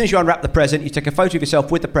do. As soon as you unwrap the present, you take a photo of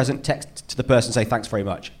yourself with the present, text to the person, say thanks very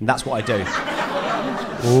much. And that's what I do.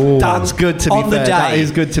 Ooh. That's good to be on fair. The day. That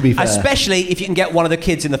is good to be fair. Especially if you can get one of the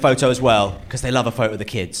kids in the photo as well, because they love a photo of the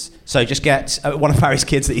kids. So just get one of Harry's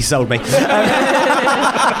kids that he sold me. Come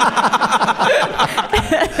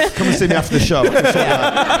and see me after the show.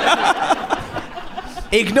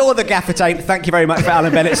 Ignore the gaffer tape. Thank you very much for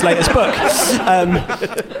Alan Bennett's latest book.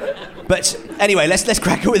 But anyway, let's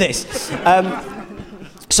crack on with this.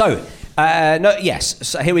 So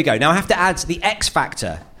here we go. Now I have to add the X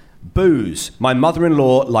factor. Booze. My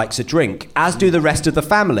mother-in-law likes a drink, as do the rest of the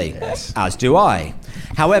family. Yes. As do I.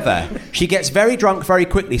 However, she gets very drunk very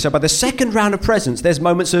quickly, so by the second round of presents, there's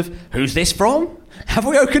moments of, who's this from? Have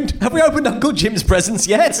we opened Uncle Jim's presents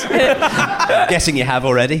yet? Guessing you have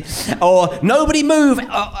already. Or nobody move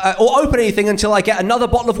or open anything until I get another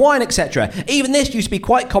bottle of wine, etc. Even this used to be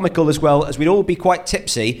quite comical as well, as we'd all be quite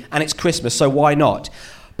tipsy, and it's Christmas, so why not?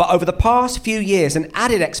 But over the past few years, an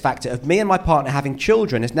added X factor of me and my partner having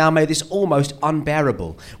children has now made this almost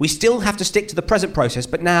unbearable. We still have to stick to the present process,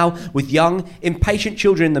 but now, with young, impatient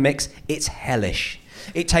children in the mix, it's hellish.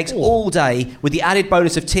 It takes all day, with the added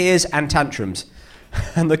bonus of tears and tantrums.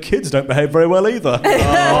 And the kids don't behave very well either.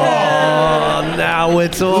 Now we're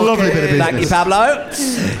talking. Lovely bit of business. Thank you, Pablo.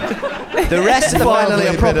 The rest of the Finally,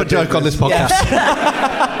 a proper joke on this podcast.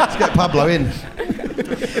 Let's get Pablo in.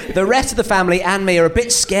 The rest of the family and me are a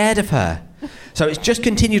bit scared of her. So it's just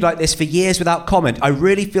continued like this for years without comment. I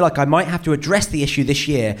really feel like I might have to address the issue this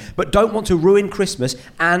year, but don't want to ruin Christmas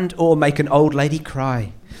and or make an old lady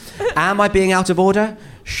cry. Am I being out of order?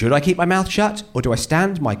 Should I keep my mouth shut, or do I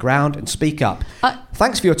stand my ground and speak up?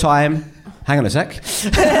 Thanks for your time. Hang on a sec.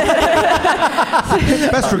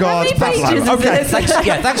 Best regards, Pablo. Okay,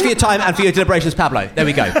 thanks for your time and for your deliberations, Pablo. There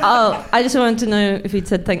we go. Oh, I just wanted to know if he'd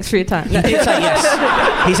said thanks for your time. He did say yes.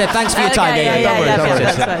 He said thanks for your time. Don't worry.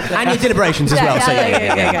 And your deliberations as well.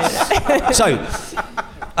 So,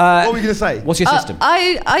 what were you going to say? What's your system?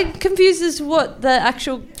 I'm confused as to what the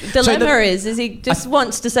actual dilemma is. Is he just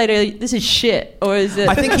wants to say to her, this is shit, or is it?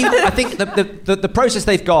 I think the process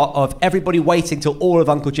they've got of everybody waiting till all of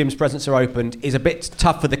Uncle Jim's presents are opened is a bit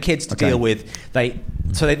tough for the kids to deal with. They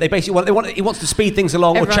basically he wants to speed things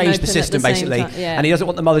along or change the system basically, and he doesn't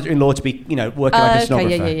want the mother-in-law to be working like a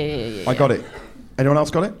sonographer. I got it. Anyone else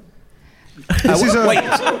got it? Wait,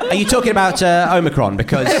 are you talking about Omicron?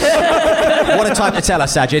 Because what a time to tell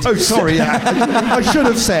us, Sajid. Oh, sorry. I should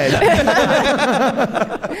have said.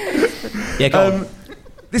 Yeah, go on.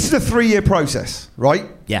 This is a 3-year process, right?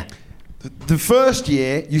 Yeah. The first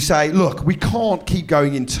year, you say, look, we can't keep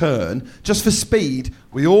going in turn. Just for speed,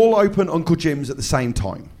 we all open Uncle Jim's at the same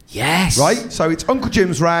time. Yes. Right? So it's Uncle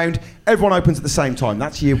Jim's round, everyone opens at the same time.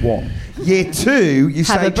 That's year 1. Year 2, you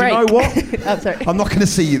say, do you know what? Oh, sorry. I'm not going to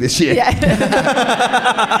see you this year. Yeah.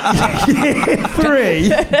 Year 3.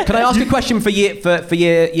 Can I ask a question for year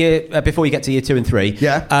before you get to year 2 and 3?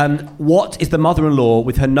 Yeah. What is the mother-in-law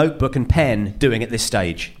with her notebook and pen doing at this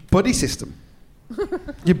stage? Buddy system.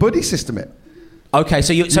 You buddy system it. Okay,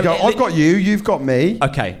 so you go, I've got you, you've got me.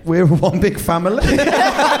 Okay. We're one big family.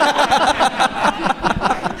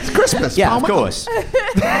 It's Christmas. Yeah, of course.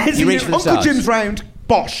 You reach for the Uncle stars. Jim's round,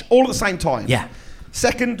 Bosch, all at the same time. Yeah.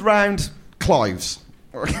 Second round, Clive's.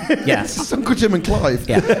 Yeah. It's Uncle Jim and Clive.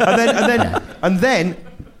 Yeah. And then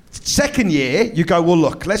second year, you go, well,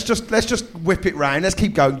 look, let's just whip it round. Let's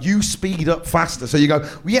keep going. You speed up faster. So you go,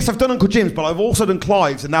 well, yes, I've done Uncle Jim's, but I've also done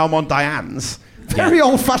Clive's, and now I'm on Diane's. Very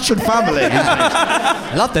old-fashioned family.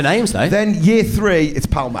 I love the names, though. Then year 3, it's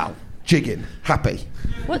Pall Mall. Jigging. Happy.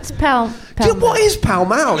 What's Pall? What is Pall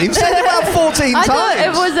Mall? You've said it about 14 I times. thought it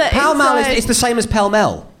was Pall Mall is the same as Pall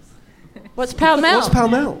Mall. What's Pall Mall? What's Pall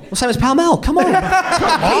Mall? Well, same as Pall Mall. Come on. Keep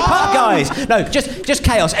up, guys. No, just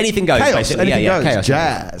chaos. Anything goes, Chaos. basically. Anything goes. Chaos.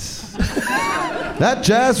 Jazz. That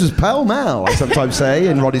jazz was Pall Mall, I sometimes say,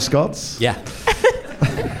 in Roddy Scott's. Yeah.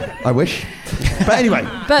 I wish. But anyway.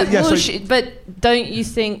 But don't you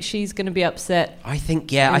think she's going to be upset? I think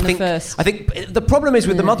the problem is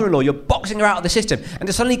with the mother-in-law, you're boxing her out of the system, and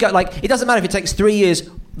to suddenly go it doesn't matter if it takes 3 years.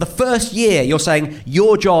 The first year, you're saying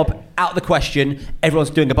your job out of the question. Everyone's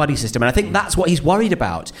doing a buddy system, and I think that's what he's worried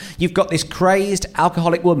about. You've got this crazed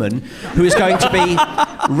alcoholic woman who is going to be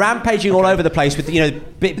rampaging all over the place with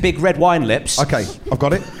big red wine lips. Okay, I've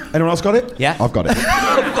got it. Anyone else got it? Yeah, I've got it.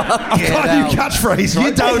 I've got a new catchphrase. Right?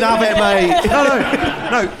 You don't have it, mate.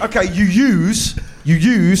 No. Okay, you use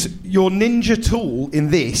your ninja tool in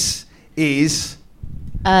this is.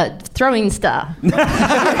 Throwing star.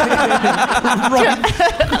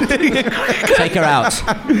 Take her out.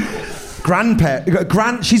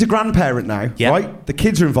 She's a grandparent now, yep. Right? The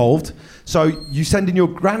kids are involved. So you send in your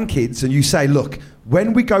grandkids and you say, look,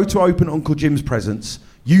 when we go to open Uncle Jim's presents,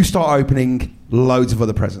 you start opening loads of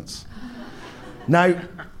other presents. Now,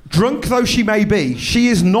 drunk though she may be, she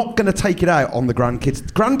is not going to take it out on the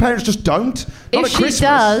grandkids. Grandparents just don't. Not if she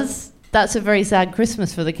does, that's a very sad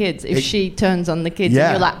Christmas for the kids. If she turns on the kids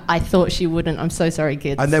and you're like, I thought she wouldn't. I'm so sorry,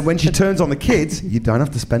 kids. And then when she turns on the kids, you don't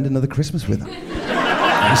have to spend another Christmas with them.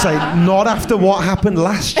 You say, not after what happened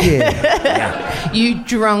last year. Yeah. You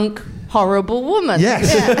drunk, horrible woman.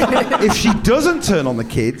 Yes. Yeah. If she doesn't turn on the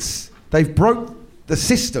kids, they've broke the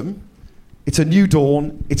system. It's a new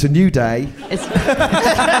dawn. It's a new day. And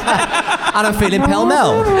I'm feeling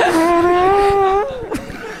pell-mell.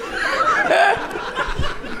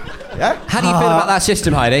 Yeah? How do you feel about that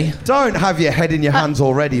system, Heidi? Don't have your head in your hands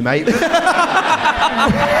already, mate.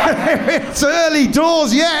 It's early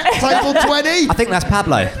doors yet. Table 20. I think that's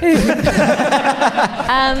Pablo.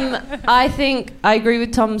 I think I agree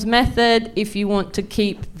with Tom's method. If you want to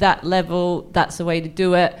keep that level, that's the way to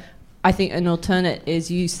do it. I think an alternate is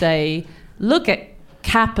you say, look at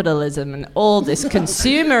capitalism and all this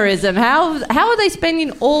consumerism. How are they spending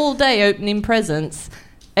all day opening presents?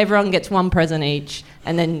 Everyone gets one present each.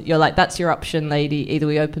 And then you're like, that's your option, lady. Either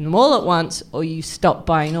we open them all at once or you stop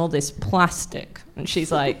buying all this plastic. And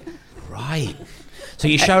she's like... Right. So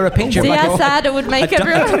you show her a picture See of like how sad it would make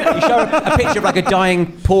everyone? You show her a picture of like a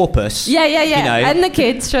dying porpoise. Yeah. You know, and the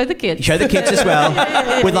kids. Show the kids. You show the kids as well.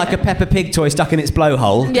 With like a Peppa Pig toy stuck in its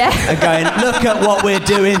blowhole. Yeah. And going, look at what we're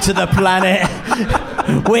doing to the planet.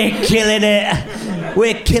 We're killing it.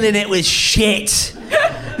 We're killing it with shit.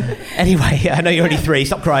 Anyway, I know you're only 3.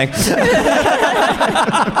 Stop crying. Go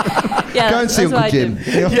and see Uncle Jim.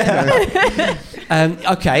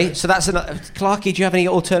 Okay, so that's Clarky, do you have any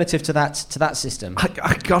alternative to that system?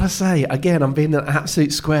 I gotta say, again, I'm being an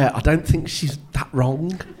absolute square. I don't think she's that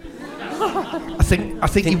wrong. I think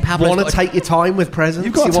you want to take your time with presents.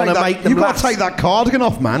 You've got to make them. You've got to take that cardigan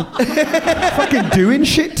off, man. Fucking doing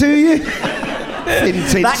shit to you.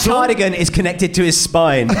 That cardigan is connected to his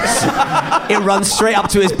spine. It runs straight up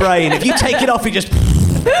to his brain. If you take it off, he just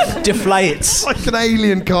deflates. It's like an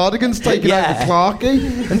alien cardigan's taken over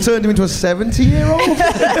Clarky and turned him into a 70-year-old.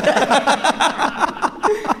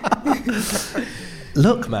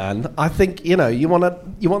 Look, man, I think, you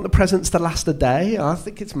want the presents to last a day. I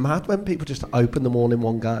think it's mad when people just open them all in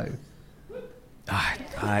one go.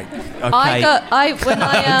 Okay.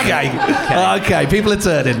 Okay, people are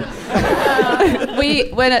turning.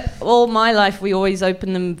 All my life, we always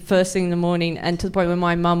open them first thing in the morning, and to the point where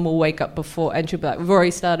my mum will wake up before, and she'll be like, we've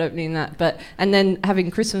already started opening that. And then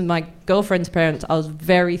having Christmas with my girlfriend's parents, I was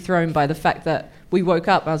very thrown by the fact that we woke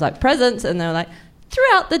up, and I was like, presents, and they were like,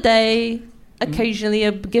 throughout the day, occasionally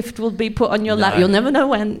a gift will be put on your lap. You'll never know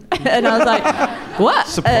when. And I was like, what?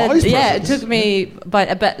 Surprise it took me...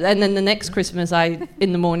 and then the next Christmas,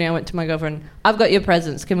 in the morning, I went to my girlfriend, I've got your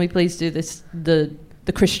presents. Can we please do this the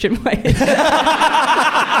Christian way?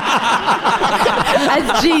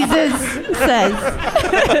 As Jesus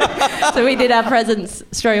says. So we did our presents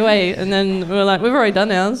straight away. And then we were like, we've already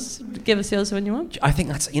done ours. Give us yours when you want. I think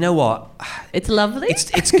that's... You know what? It's lovely.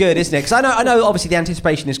 It's good, isn't it? Because I know obviously the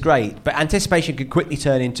anticipation is great, but anticipation can quickly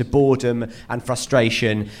turn into boredom and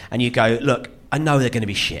frustration, and you go, look, I know they're going to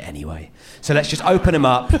be shit anyway, so let's just open them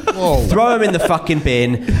up, throw them in the fucking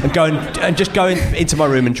bin, and just go into my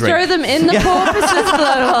room and drink. Throw them in the porpoise's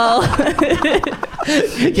blowhole.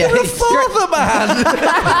 You're a father,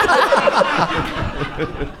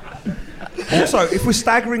 man. Also, if we're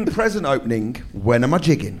staggering present opening, when am I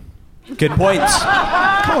jigging? Good point.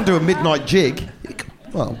 Can't do a midnight jig.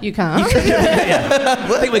 Well, you can't.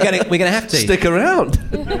 I think we're gonna have to stick around.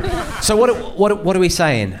 So what are we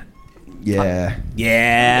saying? Yeah.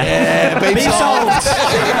 Be solved.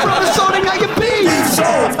 Sorting out your bees.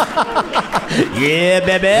 Yeah,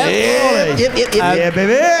 baby. Yeah,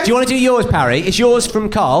 baby. Do you want to do yours, Parry? Is yours from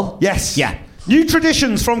Carl? Yes. Yeah. New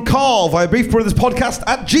traditions from Carl via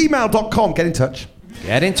beefbrothers@gmail.com. Get in touch.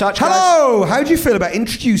 Get in touch, guys. Hello! How do you feel about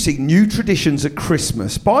introducing new traditions at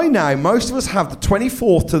Christmas? By now, most of us have the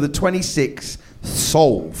 24th to the 26th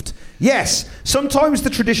solved. Yes, sometimes the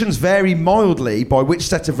traditions vary mildly by which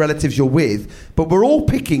set of relatives you're with, but we're all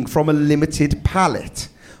picking from a limited palette.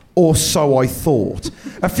 Or so I thought.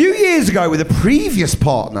 A few years ago with a previous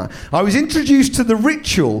partner, I was introduced to the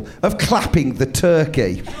ritual of clapping the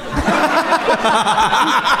turkey.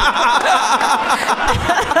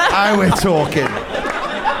 Now we're talking.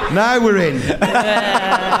 Now we're in.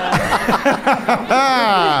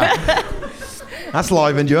 That's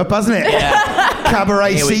livened you up, hasn't it? Yeah.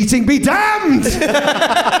 Cabaret seating be damned!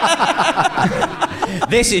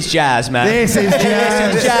 This is jazz, man. This is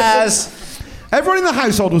jazz. This is jazz. Everyone in the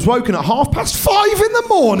household was woken at 5:30 in the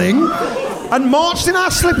morning and marched in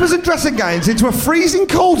our slippers and dressing gowns into a freezing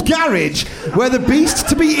cold garage where the beast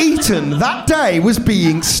to be eaten that day was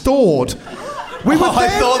being stored. I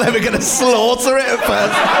thought they were going to slaughter it at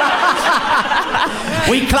first.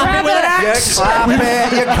 We clap it with an axe. You clap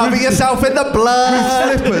it, you're covering yourself in the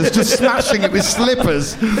blood. With slippers, just smashing it with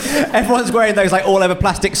slippers. Everyone's wearing those like all over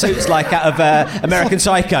plastic suits like out of American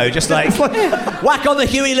Psycho, just like whack on the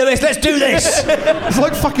Huey Lewis, let's do this. It's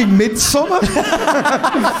like fucking Midsummer.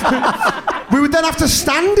 We would then have to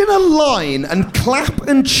stand in a line and clap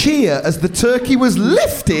and cheer as the turkey was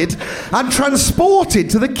lifted and transported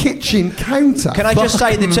to the kitchen counter. Can I just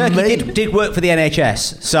say the turkey did work for the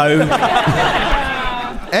NHS, so...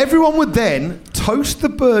 Everyone would then toast the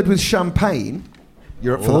bird with champagne.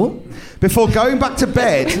 You're up for that? Before going back to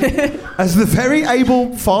bed, as the very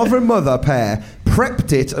able father and mother pair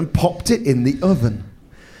prepped it and popped it in the oven.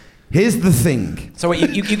 Here's the thing. So wait,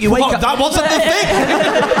 you wake up... That wasn't the thing!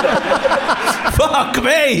 Fuck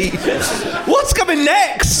me! What's coming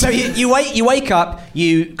next? So you wake up,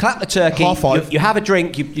 you clap the turkey, 5:30. you have a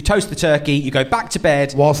drink, you toast the turkey, you go back to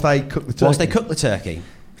bed... Whilst they cook the turkey.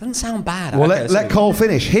 Doesn't sound bad. Well, let Cole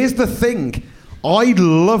finish. Here's the thing. I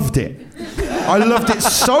loved it. I loved it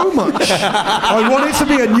so much. I want it to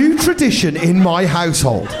be a new tradition in my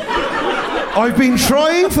household. I've been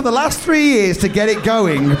trying for the last 3 years to get it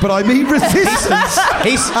going, but I meet resistance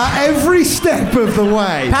at every step of the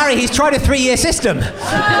way. Parry, he's tried a 3-year system.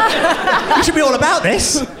 You should be all about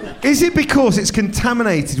this. Is it because it's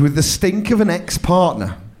contaminated with the stink of an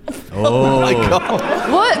ex-partner? Oh my God.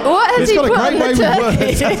 What has he got a put great on way the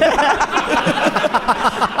with turkey?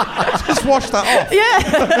 Just wash that off.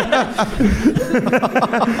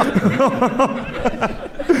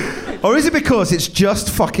 Or is it because it's just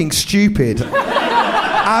fucking stupid?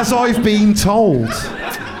 As I've been told.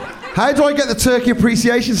 How do I get the Turkey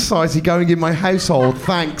Appreciation Society going in my household?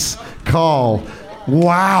 Thanks, Carl.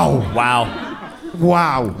 Wow.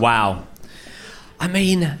 I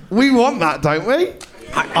mean... We want that, don't we? We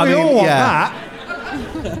all want that.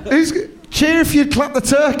 Cheer if you'd clap the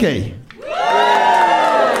turkey.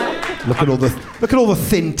 Look at all the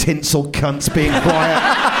thin tinsel cunts being quiet.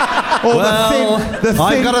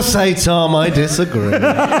 I've got to say, Tom, I disagree.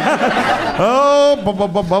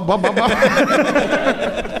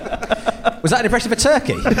 Was that an impression of a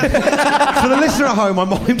turkey? For the listener at home, I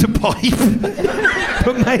mimed a pipe,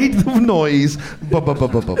 but made the noise.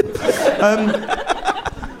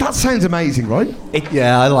 That sounds amazing, right?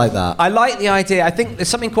 Yeah, I like that. I like the idea. I think there's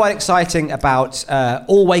something quite exciting about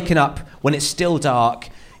all waking up when it's still dark,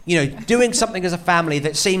 you know, doing something as a family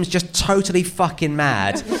that seems just totally fucking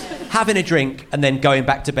mad, having a drink and then going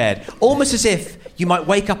back to bed. Almost as if you might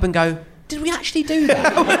wake up and go, did we actually do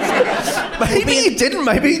that? Maybe you didn't.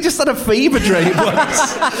 Maybe you just had a fever dream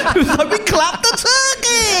once. It was like, we clapped the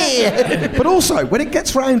turkey! But also, when it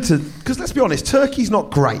gets round to... Because let's be honest, turkey's not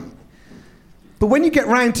great. But when you get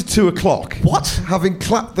round to 2 o'clock... What? Having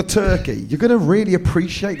clapped the turkey, you're going to really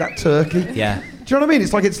appreciate that turkey. Yeah. Do you know what I mean?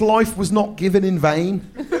 It's like its life was not given in vain.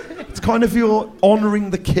 It's kind of you're honouring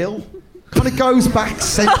the kill. Kind of goes back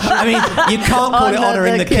centuries. I mean, you can't call it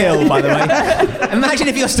honouring the kill, by the way. Imagine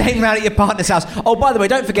if you're staying around at your partner's house. Oh, by the way,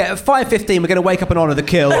 don't forget, at 5:15 we're going to wake up and honour the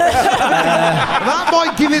kill. That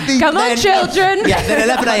might give it the... Come on, children. Yeah, then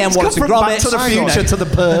 11 a.m. wants to grommet. Back to the Future to the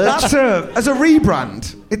Purge. That's as a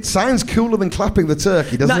rebrand, it sounds cooler than clapping the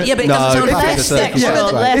turkey, doesn't it? Yeah, but it doesn't sound less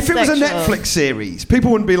sexual. Less If it was a sexual. Netflix series,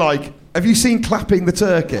 people wouldn't be like, have you seen Clapping the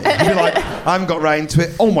Turkey? You'd be like, I haven't got round to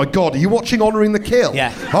it. Oh my God, are you watching Honouring the Kill?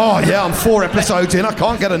 Yeah. Oh yeah, I'm 4 episodes in, I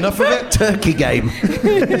can't get enough of it. Turkey game. in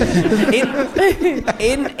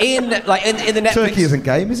the Netflix... Turkey isn't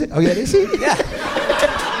game, is it? Oh yeah, is it? Yeah.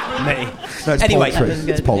 Me. No, it's Anyway. poultry. That was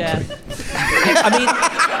It's good, poultry. I mean...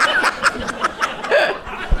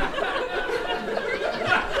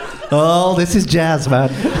 Oh, this is jazz, man.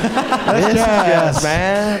 This is jazz,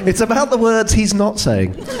 man. It's about the words he's not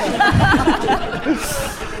saying.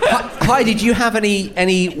 Hi, did you have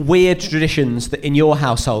any weird traditions that in your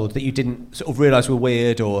household that you didn't sort of realise were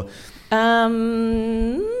weird or... I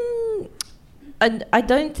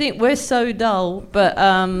don't think we're so dull, but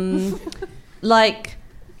like,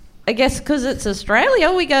 I guess because it's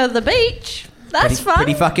Australia, we go to the beach. That's fun.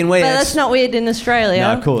 Pretty fucking weird. But that's not weird in Australia.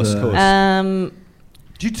 No, of course.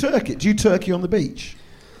 Do you turkey on the beach?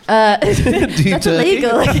 That's turkey?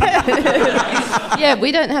 illegal. Yeah,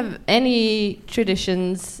 we don't have any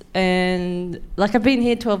traditions, and like I've been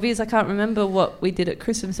here 12 years, I can't remember what we did at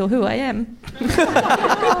Christmas or who I am.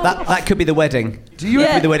 that could be the wedding. Do you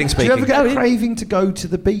Could be the wedding Do you speaking. ever get a craving to go to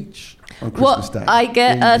the beach on Christmas Day? I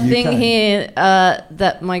get in a the thing UK? here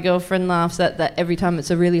that my girlfriend laughs at, that every time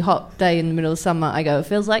it's a really hot day in the middle of summer, I go, it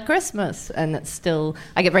feels like Christmas, and it's still,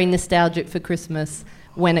 I get very nostalgic for Christmas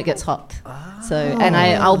when it gets hot. So, and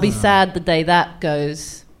I'll be sad the day that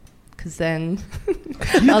goes, because then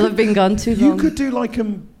I'll have been gone too long. You could do like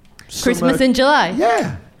Christmas in July.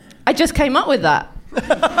 Yeah. I just came up with that.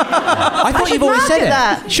 I thought should you've always said market it.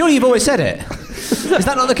 that. Surely you've always said it. Is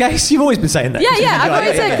that not the case? You've always been saying that. Yeah, I've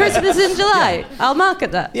always said yeah. Christmas in July. I'll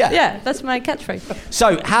market that. Yeah. That's my catchphrase.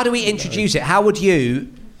 So, how do we introduce it? How would you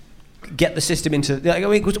get the system into... I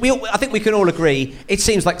mean, 'cause I think we can all agree, it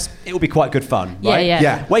seems like it will be quite good fun, right?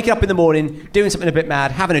 Yeah. Waking up in the morning, doing something a bit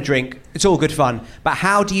mad, having a drink, it's all good fun. But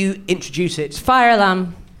how do you introduce it? Fire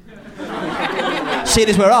alarm. Seeing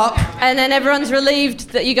as we're up. And then everyone's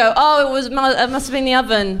relieved that you go, oh, it must have been the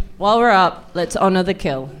oven. While we're up, let's honour the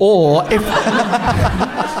kill. Or if...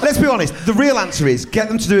 Let's be honest, the real answer is get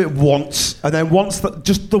them to do it once, and then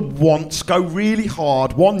just the once, go really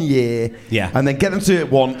hard, 1 year, and then get them to do it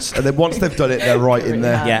once, and then once they've done it, they're right in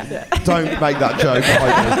there. Yeah. Don't make that joke.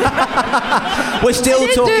 We're still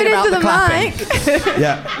talking about the clapping.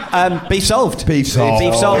 Yeah. Beef solved. Beef solved.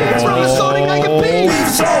 Beef solved. Beef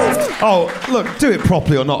solved. Oh, look, do it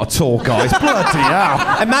properly or not at all, guys. Bloody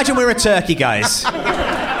hell. Imagine we're a turkey, guys.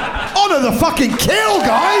 Honour the fucking kill,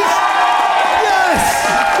 guys! Yes!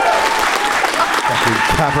 Fucking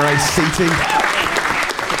cabaret seating.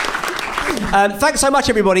 Thanks so much,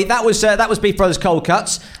 everybody. That was Beef Brothers Cold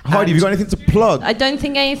Cuts. Heidi, have you got anything to plug? I don't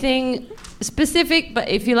think anything specific, but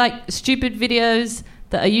if you like stupid videos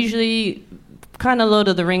that are usually kind of Lord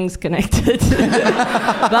of the Rings connected,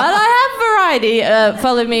 but I have variety.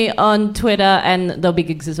 Follow me on Twitter, and there'll be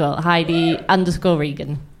gigs as well.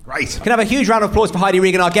 Heidi_Regan. Great. Can I have a huge round of applause for Heidi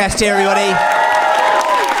Regan, our guest here, everybody.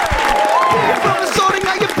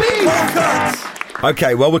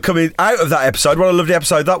 Okay, well, we're coming out of that episode. What a lovely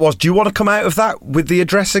episode that was. Do you want to come out of that with the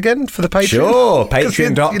address again for the Patreon? Sure,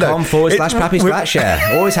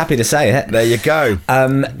 patreon.com/PappySplatshare. Always happy to say it. There you go.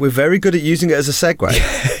 We're very good at using it as a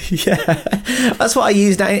segue. Yeah, that's what I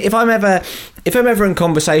use now. If I'm ever in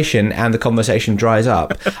conversation and the conversation dries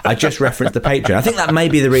up, I just reference the Patreon. I think that may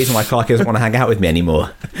be the reason why Clarky doesn't want to hang out with me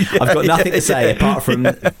anymore. I've got nothing to say apart from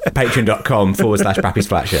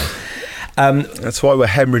patreon.com/PappySplatshare. That's why we're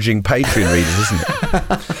hemorrhaging Patreon readers, isn't it?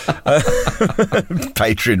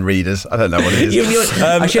 Patreon readers. I don't know what it is.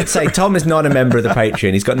 I should say, Tom is not a member of the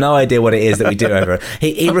Patreon. He's got no idea what it is that we do over.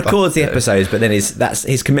 He records the episodes, but then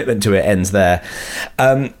his commitment to it ends there.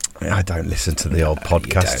 I don't listen to the old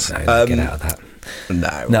podcasts. Get out of that.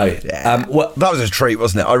 No. Yeah. That was a treat,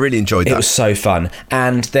 wasn't it? I really enjoyed that. It was so fun.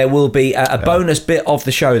 And there will be a bonus bit of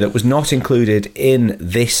the show that was not included in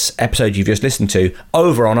this episode you've just listened to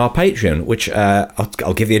over on our Patreon, which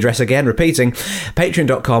I'll give the address again, repeating,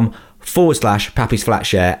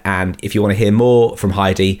 patreon.com/PappySplatshare. And if you want to hear more from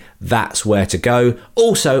Heidi, that's where to go.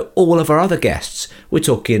 Also, all of our other guests. We're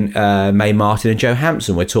talking Mae Martin and Joe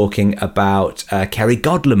Hampson. We're talking about Kerry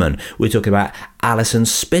Godleman. We're talking about Alison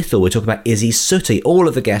Spittle. We're talking about Izzy Sooty. All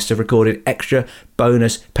of the guests have recorded extra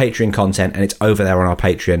bonus Patreon content, and it's over there on our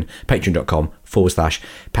Patreon,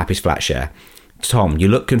 patreon.com/PappySplatshare. Tom, you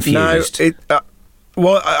look confused. No,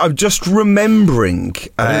 well, I'm just remembering.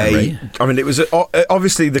 I mean, it was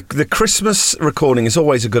obviously the Christmas recording is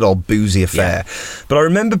always a good old boozy affair. Yeah. But I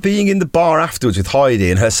remember being in the bar afterwards with Heidi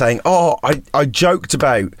and her saying, "Oh, I joked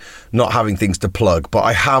about not having things to plug, but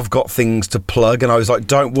I have got things to plug." And I was like,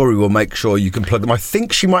 "Don't worry, we'll make sure you can plug them." I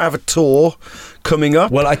think she might have a tour coming up.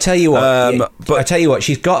 Well, I tell you what,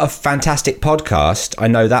 she's got a fantastic podcast. I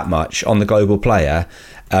know that much on the Global Player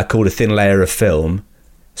called A Thin Layer of Film.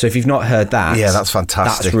 So if you've not heard that, yeah, that's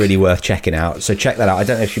fantastic. That's really worth checking out. So check that out. I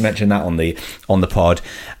don't know if she mentioned that on the pod.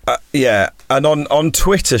 Yeah, and on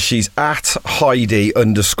Twitter she's at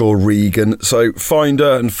Heidi_Regan. So find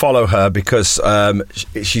her and follow her because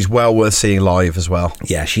she's well worth seeing live as well.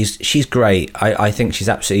 Yeah, she's great. I think she's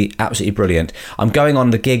absolutely brilliant. I'm going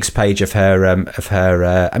on the gigs page of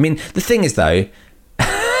her. I mean, the thing is though.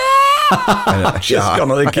 She's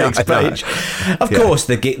gone on the gigs page. Of course,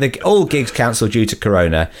 all gigs cancelled due to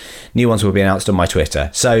Corona. New ones will be announced on my Twitter.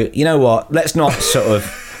 So you know what? Let's not.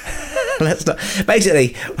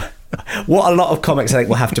 Basically, what a lot of comics I think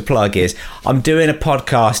will have to plug is I'm doing a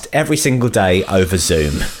podcast every single day over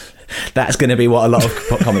Zoom. That's going to be what a lot of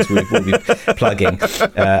comics will be plugging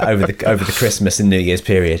over the Christmas and New Year's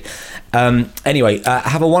period. Anyway,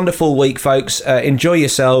 have a wonderful week, folks. Enjoy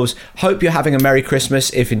yourselves. Hope you're having a Merry Christmas,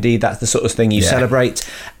 if indeed that's the sort of thing you celebrate.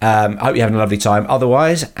 Hope you're having a lovely time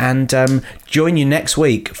otherwise. And join you next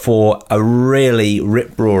week for a really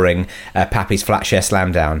rip-roaring Pappy's Flatshare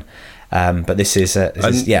Slam Down. But this is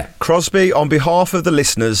Crosby, on behalf of the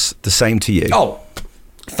listeners, the same to you. Oh,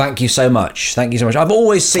 thank you so much. I've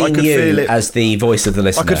always seen you as the voice of the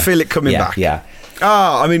listener. I could feel it coming back. Yeah.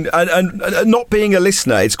 I mean, and not being a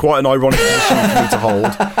listener, it's quite an ironic position for me to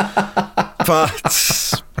hold.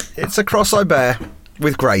 But it's a cross I bear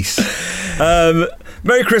with grace.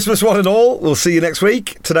 Merry Christmas, one and all. We'll see you next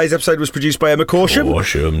week. Today's episode was produced by Emma Corsham.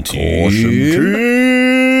 Corsham team.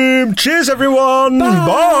 Cheers, everyone. Bye.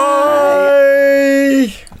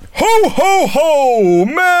 Ho, ho, ho!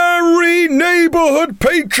 Merry Neighbourhood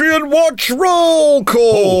Patreon Watch Roll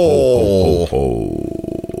Call! Ho, ho,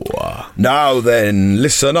 ho, ho. Now then,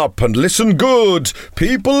 listen up and listen good.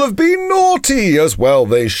 People have been naughty, as well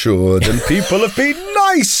they should, and people have been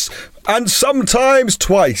nice, and sometimes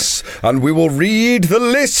twice, and we will read the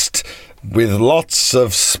list with lots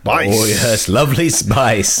of spice. Oh, yes, lovely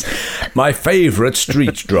spice. My favourite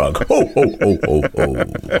street drug. Ho, ho, ho, ho,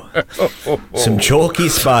 ho. Some chalky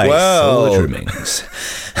spice. Well, all the trimmings.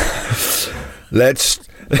 Let's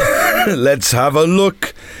have a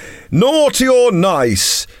look. Naughty or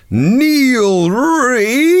nice, Neil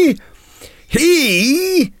Ree,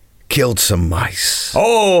 he killed some mice.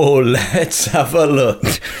 Oh, let's have a look.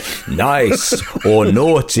 Nice or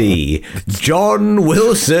naughty, John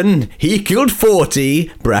Wilson, he killed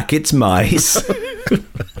 40, brackets mice.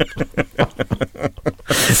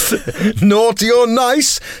 Naughty or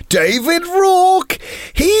nice, David Rourke,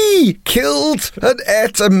 he killed and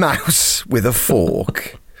ate a mouse with a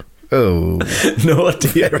fork. Oh,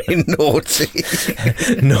 naughty, very naughty.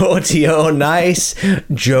 Naughty or nice,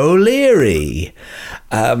 Joe Leary.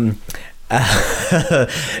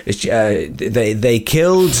 They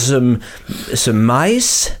killed some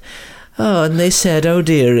mice. Oh, and they said, "Oh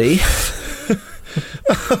dearie."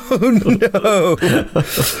 Oh no!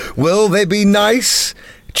 Will they be nice,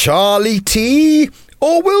 Charlie T?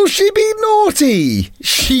 Or will she be naughty?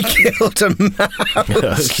 She killed a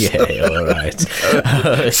mouse. Okay, all right.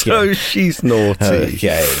 Okay. So she's naughty.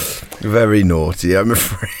 Okay. Very naughty, I'm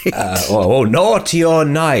afraid. Naughty or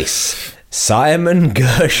nice, Simon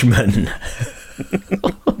Gershman.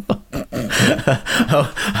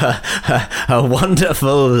 A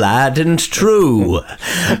wonderful lad and true.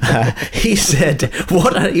 He said,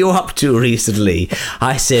 "What are you up to recently?"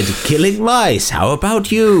 I said, "Killing mice. How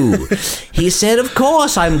about you?" He said, "Of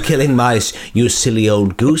course I'm killing mice, you silly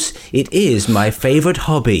old goose. It is my favourite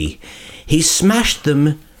hobby." He smashed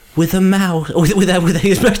them with a mouse.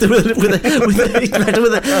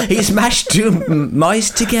 He smashed two mice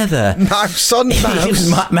together. Mouse on mouse.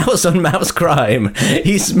 Mouse on mouse crime.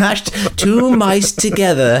 He smashed two mice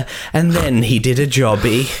together, and then he did a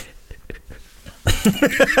jobby.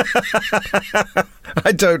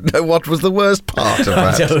 I don't know what was the worst part of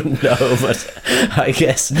that. I don't know, but I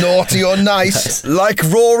guess. Naughty or nice, like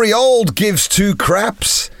Rory Old gives two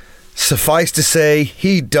craps. Suffice to say,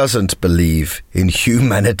 he doesn't believe in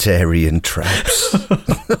humanitarian traps.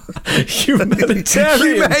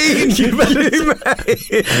 Humanitarian? Humane. What are they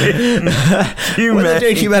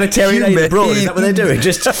doing? Humanitarian aid abroad? Is that what they're doing?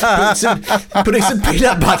 Just putting some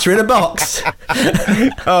peanut butter in a box?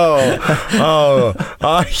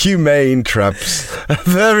 Our humane traps. A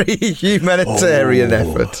very humanitarian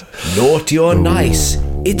effort. Naughty or nice,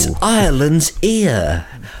 it's Ireland's ear.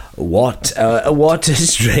 What a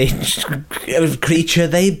strange creature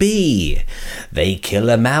they be. They kill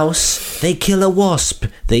a mouse, they kill a wasp,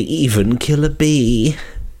 they even kill a bee.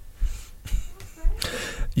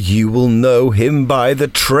 You will know him by the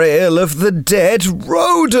trail of the dead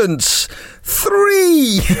rodents.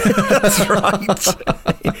 3! That's right.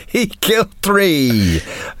 He killed 3.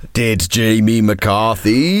 Did Jamie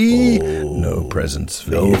McCarthy? No presents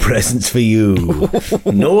for you. No presents for you.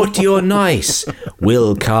 Naughty or nice,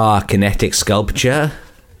 Will Carr kinetic sculpture.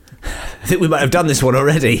 I think we might have done this one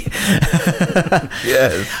already.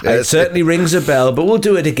 Yes. It certainly rings a bell, but we'll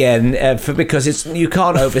do it again because you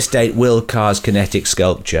can't overstate Will Carr's kinetic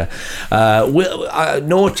sculpture.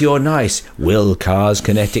 Naughty or nice, Will Carr's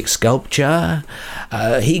kinetic sculpture.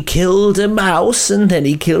 He killed a mouse and then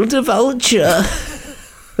he killed a vulture.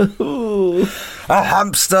 A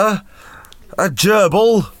hamster, a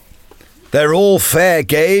gerbil. They're all fair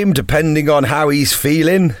game depending on how he's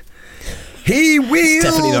feeling. He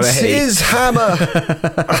wields his hammer.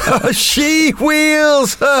 She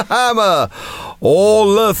wields her hammer.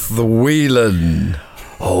 Alleth the wheelin'.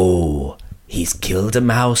 Oh, he's killed a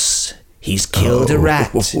mouse. He's killed a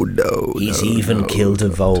rat. Oh, no. He's even killed a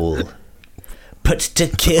vole. But to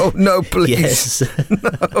kill... Oh, no, please. Yes.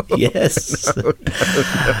 No. Yes. No.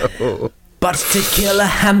 But to kill a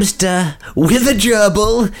hamster with a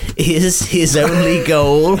gerbil is his only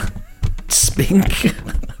goal. Spink.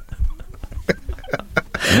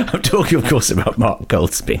 I'm talking, of course, about Mark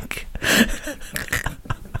Goldspink.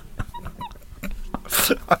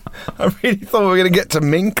 I really thought we were going to get to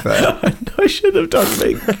Mink there. I should have done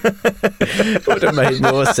Mink. It would have made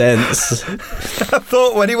more sense. I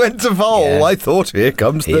thought when he went to Vole, Yeah. I thought, here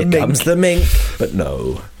comes the Mink. Here comes the Mink, but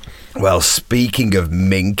no. Well, speaking of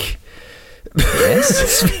Mink...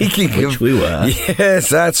 Yes? Speaking Which of... we were. Yes,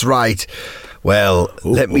 that's right. Well,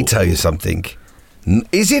 let me tell you something.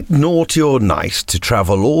 Is it naughty or nice to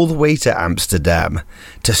travel all the way to Amsterdam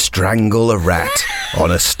to strangle a rat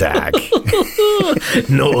on a stag?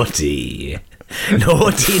 Naughty.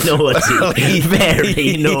 Naughty,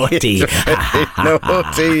 very naughty.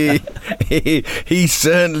 Naughty. He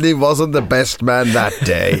certainly wasn't the best man that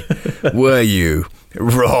day, were you,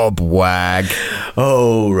 Rob Wag?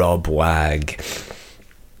 Oh, Rob Wag.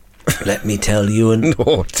 Let me tell you,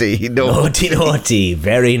 naughty,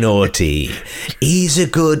 very naughty. He's a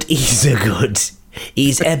good.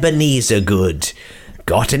 He's Ebenezer good.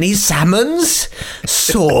 Got any salmons?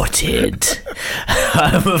 Sorted.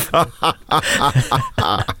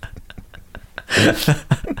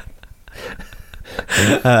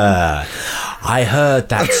 I heard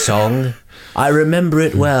that song. I remember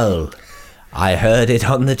it well. I heard it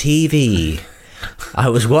on the TV. I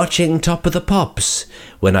was watching Top of the Pops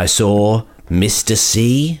when I saw Mr.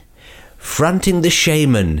 C. Fronting the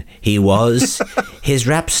shaman, he was. His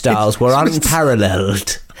rap styles were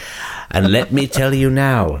unparalleled. And let me tell you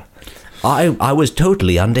now, I was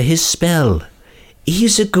totally under his spell.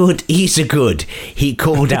 He's a good, he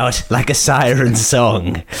called out like a siren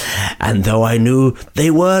song. And though I knew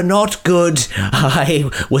they were not good,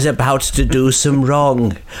 I was about to do some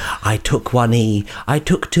wrong. I took one E, I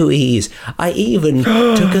took two E's, I even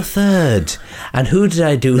took a third. And who did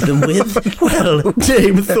I do them with? Well,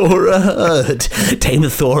 Dame Thora Heard. Dame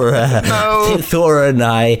Thora, Thora and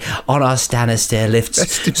I, on our Stanister lifts,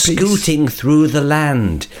 scooting through the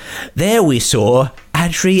land. There we saw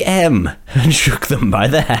Adri M. and shook them by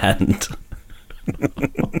the hand.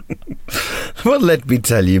 Well, let me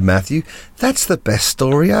tell you, Matthew, that's the best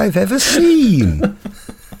story I've ever seen.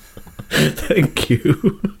 Thank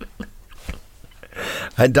you.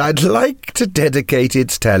 And I'd like to dedicate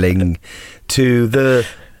its telling to the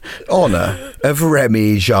honour of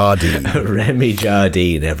Remy Jardine. Remy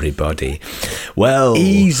Jardine, everybody. Well,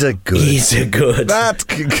 he's a good. He's a good.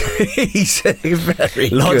 He's a very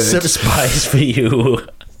Lots good. of spice for you.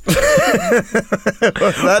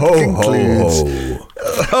 That concludes.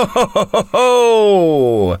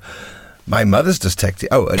 Oh, my mother's just texted.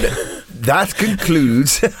 Oh, that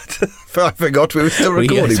concludes. I forgot we were still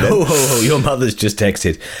recording. Yes. Your mother's just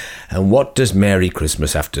texted. And what does Merry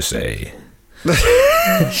Christmas have to say?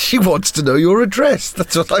 She wants to know your address.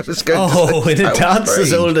 That's what I was going to say. Oh, in a dance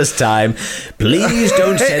as old as time. Please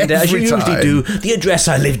don't send as you usually do the address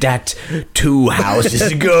I lived at 2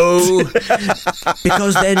 houses ago.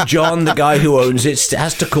 Because then John, the guy who owns it,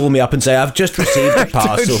 has to call me up and say, I've just received a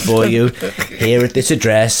parcel for you here at this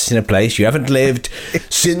address in a place you haven't lived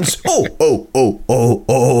since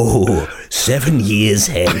 7 years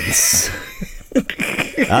hence.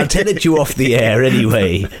 I'll tell it you off the air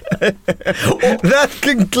anyway. That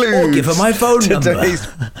concludes. Or give her my phone number.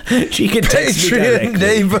 She can text me directly.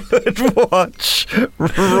 Neighbourhood Watch.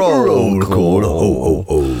 Roll call.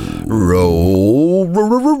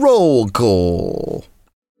 Roll call.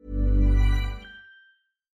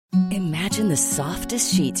 Imagine the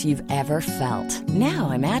softest sheets you've ever felt.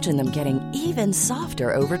 Now imagine them getting even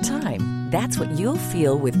softer over time. That's what you'll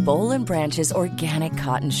feel with Boll & Branch's organic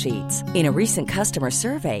cotton sheets. In a recent customer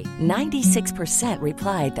survey, 96%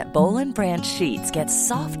 replied that Boll & Branch sheets get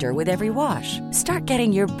softer with every wash. Start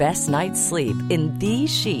getting your best night's sleep in these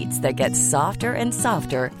sheets that get softer and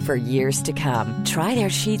softer for years to come. Try their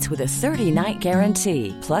sheets with a 30-night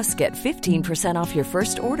guarantee. Plus, get 15% off your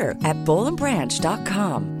first order at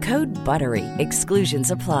bollandbranch.com. Code BUTTERY. Exclusions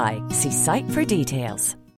apply. See site for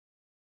details.